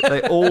 actually.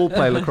 They all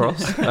play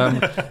lacrosse.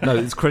 No,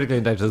 it's critically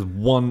endangered. There's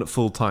one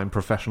full-time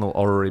professional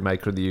orrery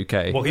maker in the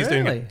UK. Well, he's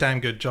doing Really? a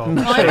damn good job.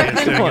 I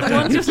reckon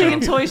once you're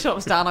seeing toy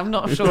shops, Dan, I'm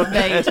not sure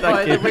made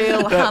by the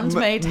real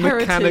handmade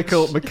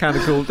mechanical the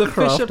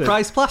Fisher crafted.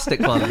 Price plastic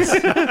ones.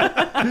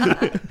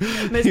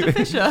 Mr.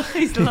 Fisher,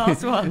 he's the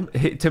last one.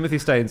 Timothy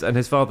Staines and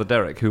his father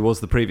Derek, who was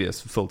the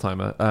previous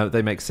full-timer,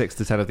 they make 6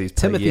 to 10 of these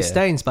per Timothy year.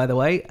 Staines, by the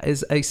way,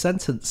 is a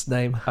sentence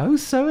name. Oh,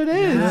 so it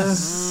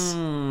is.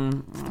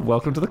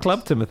 Welcome to the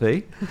club,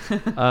 Timothy.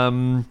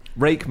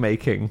 Rake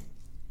making.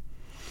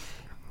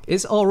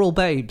 Is oral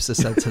babes a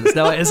sentence?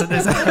 No, it isn't,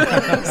 is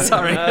it?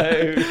 Sorry.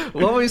 No.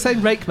 What were we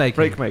saying? Rake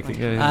making. Rake making,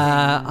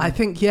 yeah. I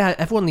think,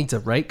 everyone needs a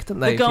rake, don't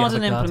they? The if you have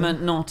garden a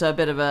implement, not a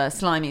bit of a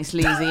slimy,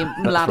 sleazy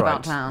lad about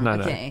right. town. No,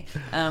 no. Okay.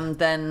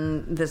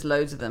 Then there's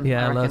loads of them. Yeah,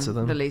 I reckon. loads of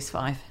them. At least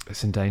 5.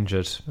 It's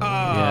endangered.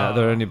 Yeah,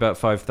 there are only about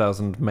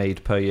 5,000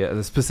 made per year.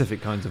 There's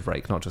specific kinds of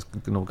rake, not just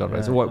normal garden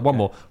rakes. One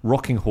more.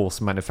 Rocking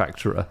horse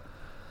manufacturer.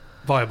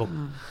 Viable.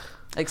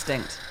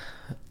 Extinct.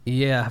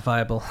 Yeah,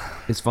 viable.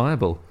 It's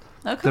viable.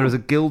 Oh, cool. There is a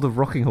guild of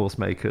rocking horse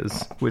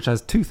makers, which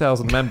has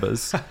 2,000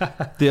 members.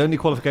 The only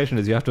qualification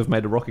is you have to have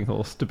made a rocking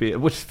horse to be,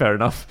 which is fair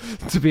enough,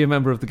 to be a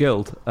member of the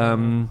guild. Hang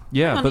on, But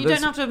you don't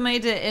there's- have to have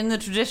made it in the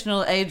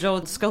traditional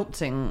age-old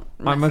sculpting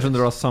I imagine method.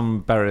 there are some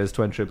barriers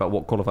to entry about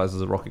what qualifies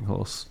as a rocking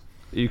horse.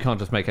 You can't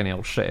just make any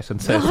old shit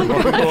and say it's a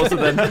rocking horse and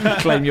then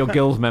claim your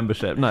guild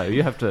membership. No,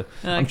 you have to.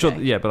 I'm sure.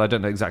 Okay. But I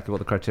don't know exactly what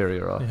the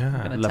criteria are. Yeah.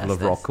 Gonna Level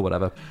test of rock this. or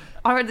whatever.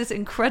 I read this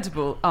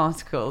incredible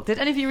article. Did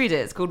any of you read it?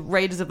 It's called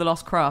Raiders of the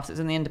Lost Crafts. It's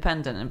in The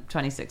Independent in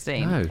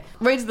 2016. No.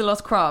 Raiders of the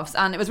Lost Crafts,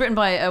 and it was written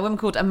by a woman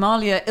called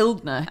Amalia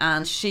Ildner,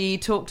 and she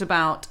talked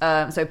about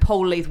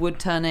pole lathe wood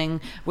turning,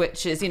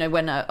 which is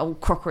when a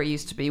crockery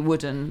used to be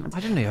wooden.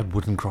 I didn't know you had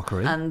wooden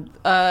crockery. And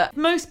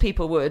most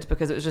people would,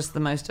 because it was just the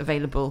most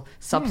available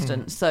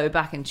substance. So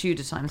back in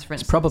Tudor times, for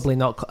instance. Probably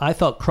not. I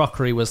thought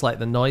crockery was like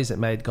the noise it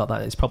made. Got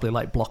that? It's probably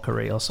like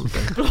blockery or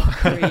something.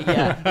 Blockery,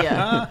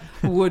 yeah.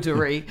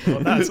 Woodery.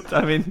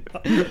 I mean,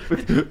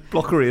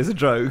 blockery is a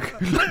joke.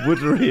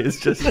 Woodery is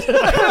just.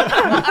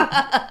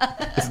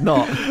 It's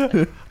not.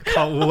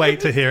 Can't wait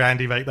to hear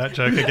Andy make that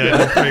joke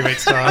again in 3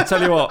 weeks' I time.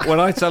 tell you what, when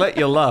I tell it,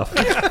 you'll laugh.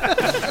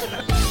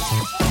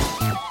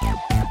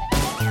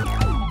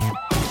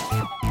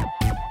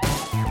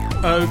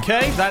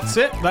 Okay, that's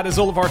it. That is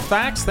all of our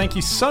facts. Thank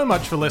you so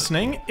much for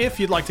listening. If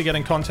you'd like to get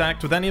in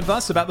contact with any of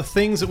us about the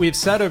things that we've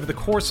said over the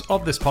course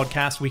of this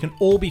podcast, we can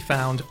all be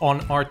found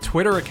on our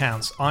Twitter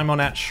accounts. I'm on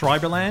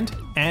 @Schreiberland,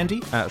 Andy,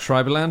 At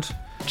Schreiberland.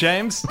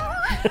 James,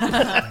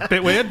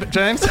 bit weird, but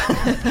James,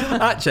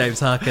 At James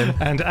Harkin.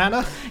 and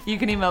Anna. You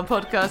can email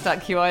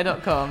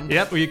podcast@qi.com.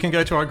 Yep, or you can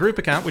go to our group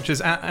account, which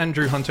is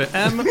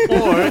 @AndrewHunterM,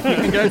 or you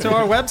can go to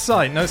our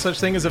website,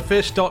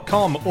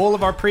 nosuchthingasafish.com. All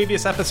of our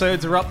previous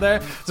episodes are up there.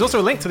 There's also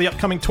a link to the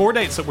upcoming tour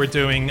dates that we're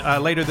doing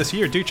later this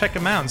year. Do check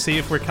them out and see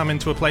if we're coming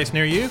to a place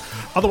near you.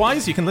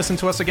 Otherwise, you can listen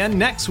to us again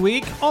next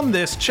week on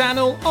this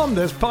channel, on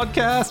this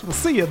podcast. We'll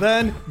see you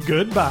then.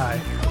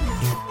 Goodbye.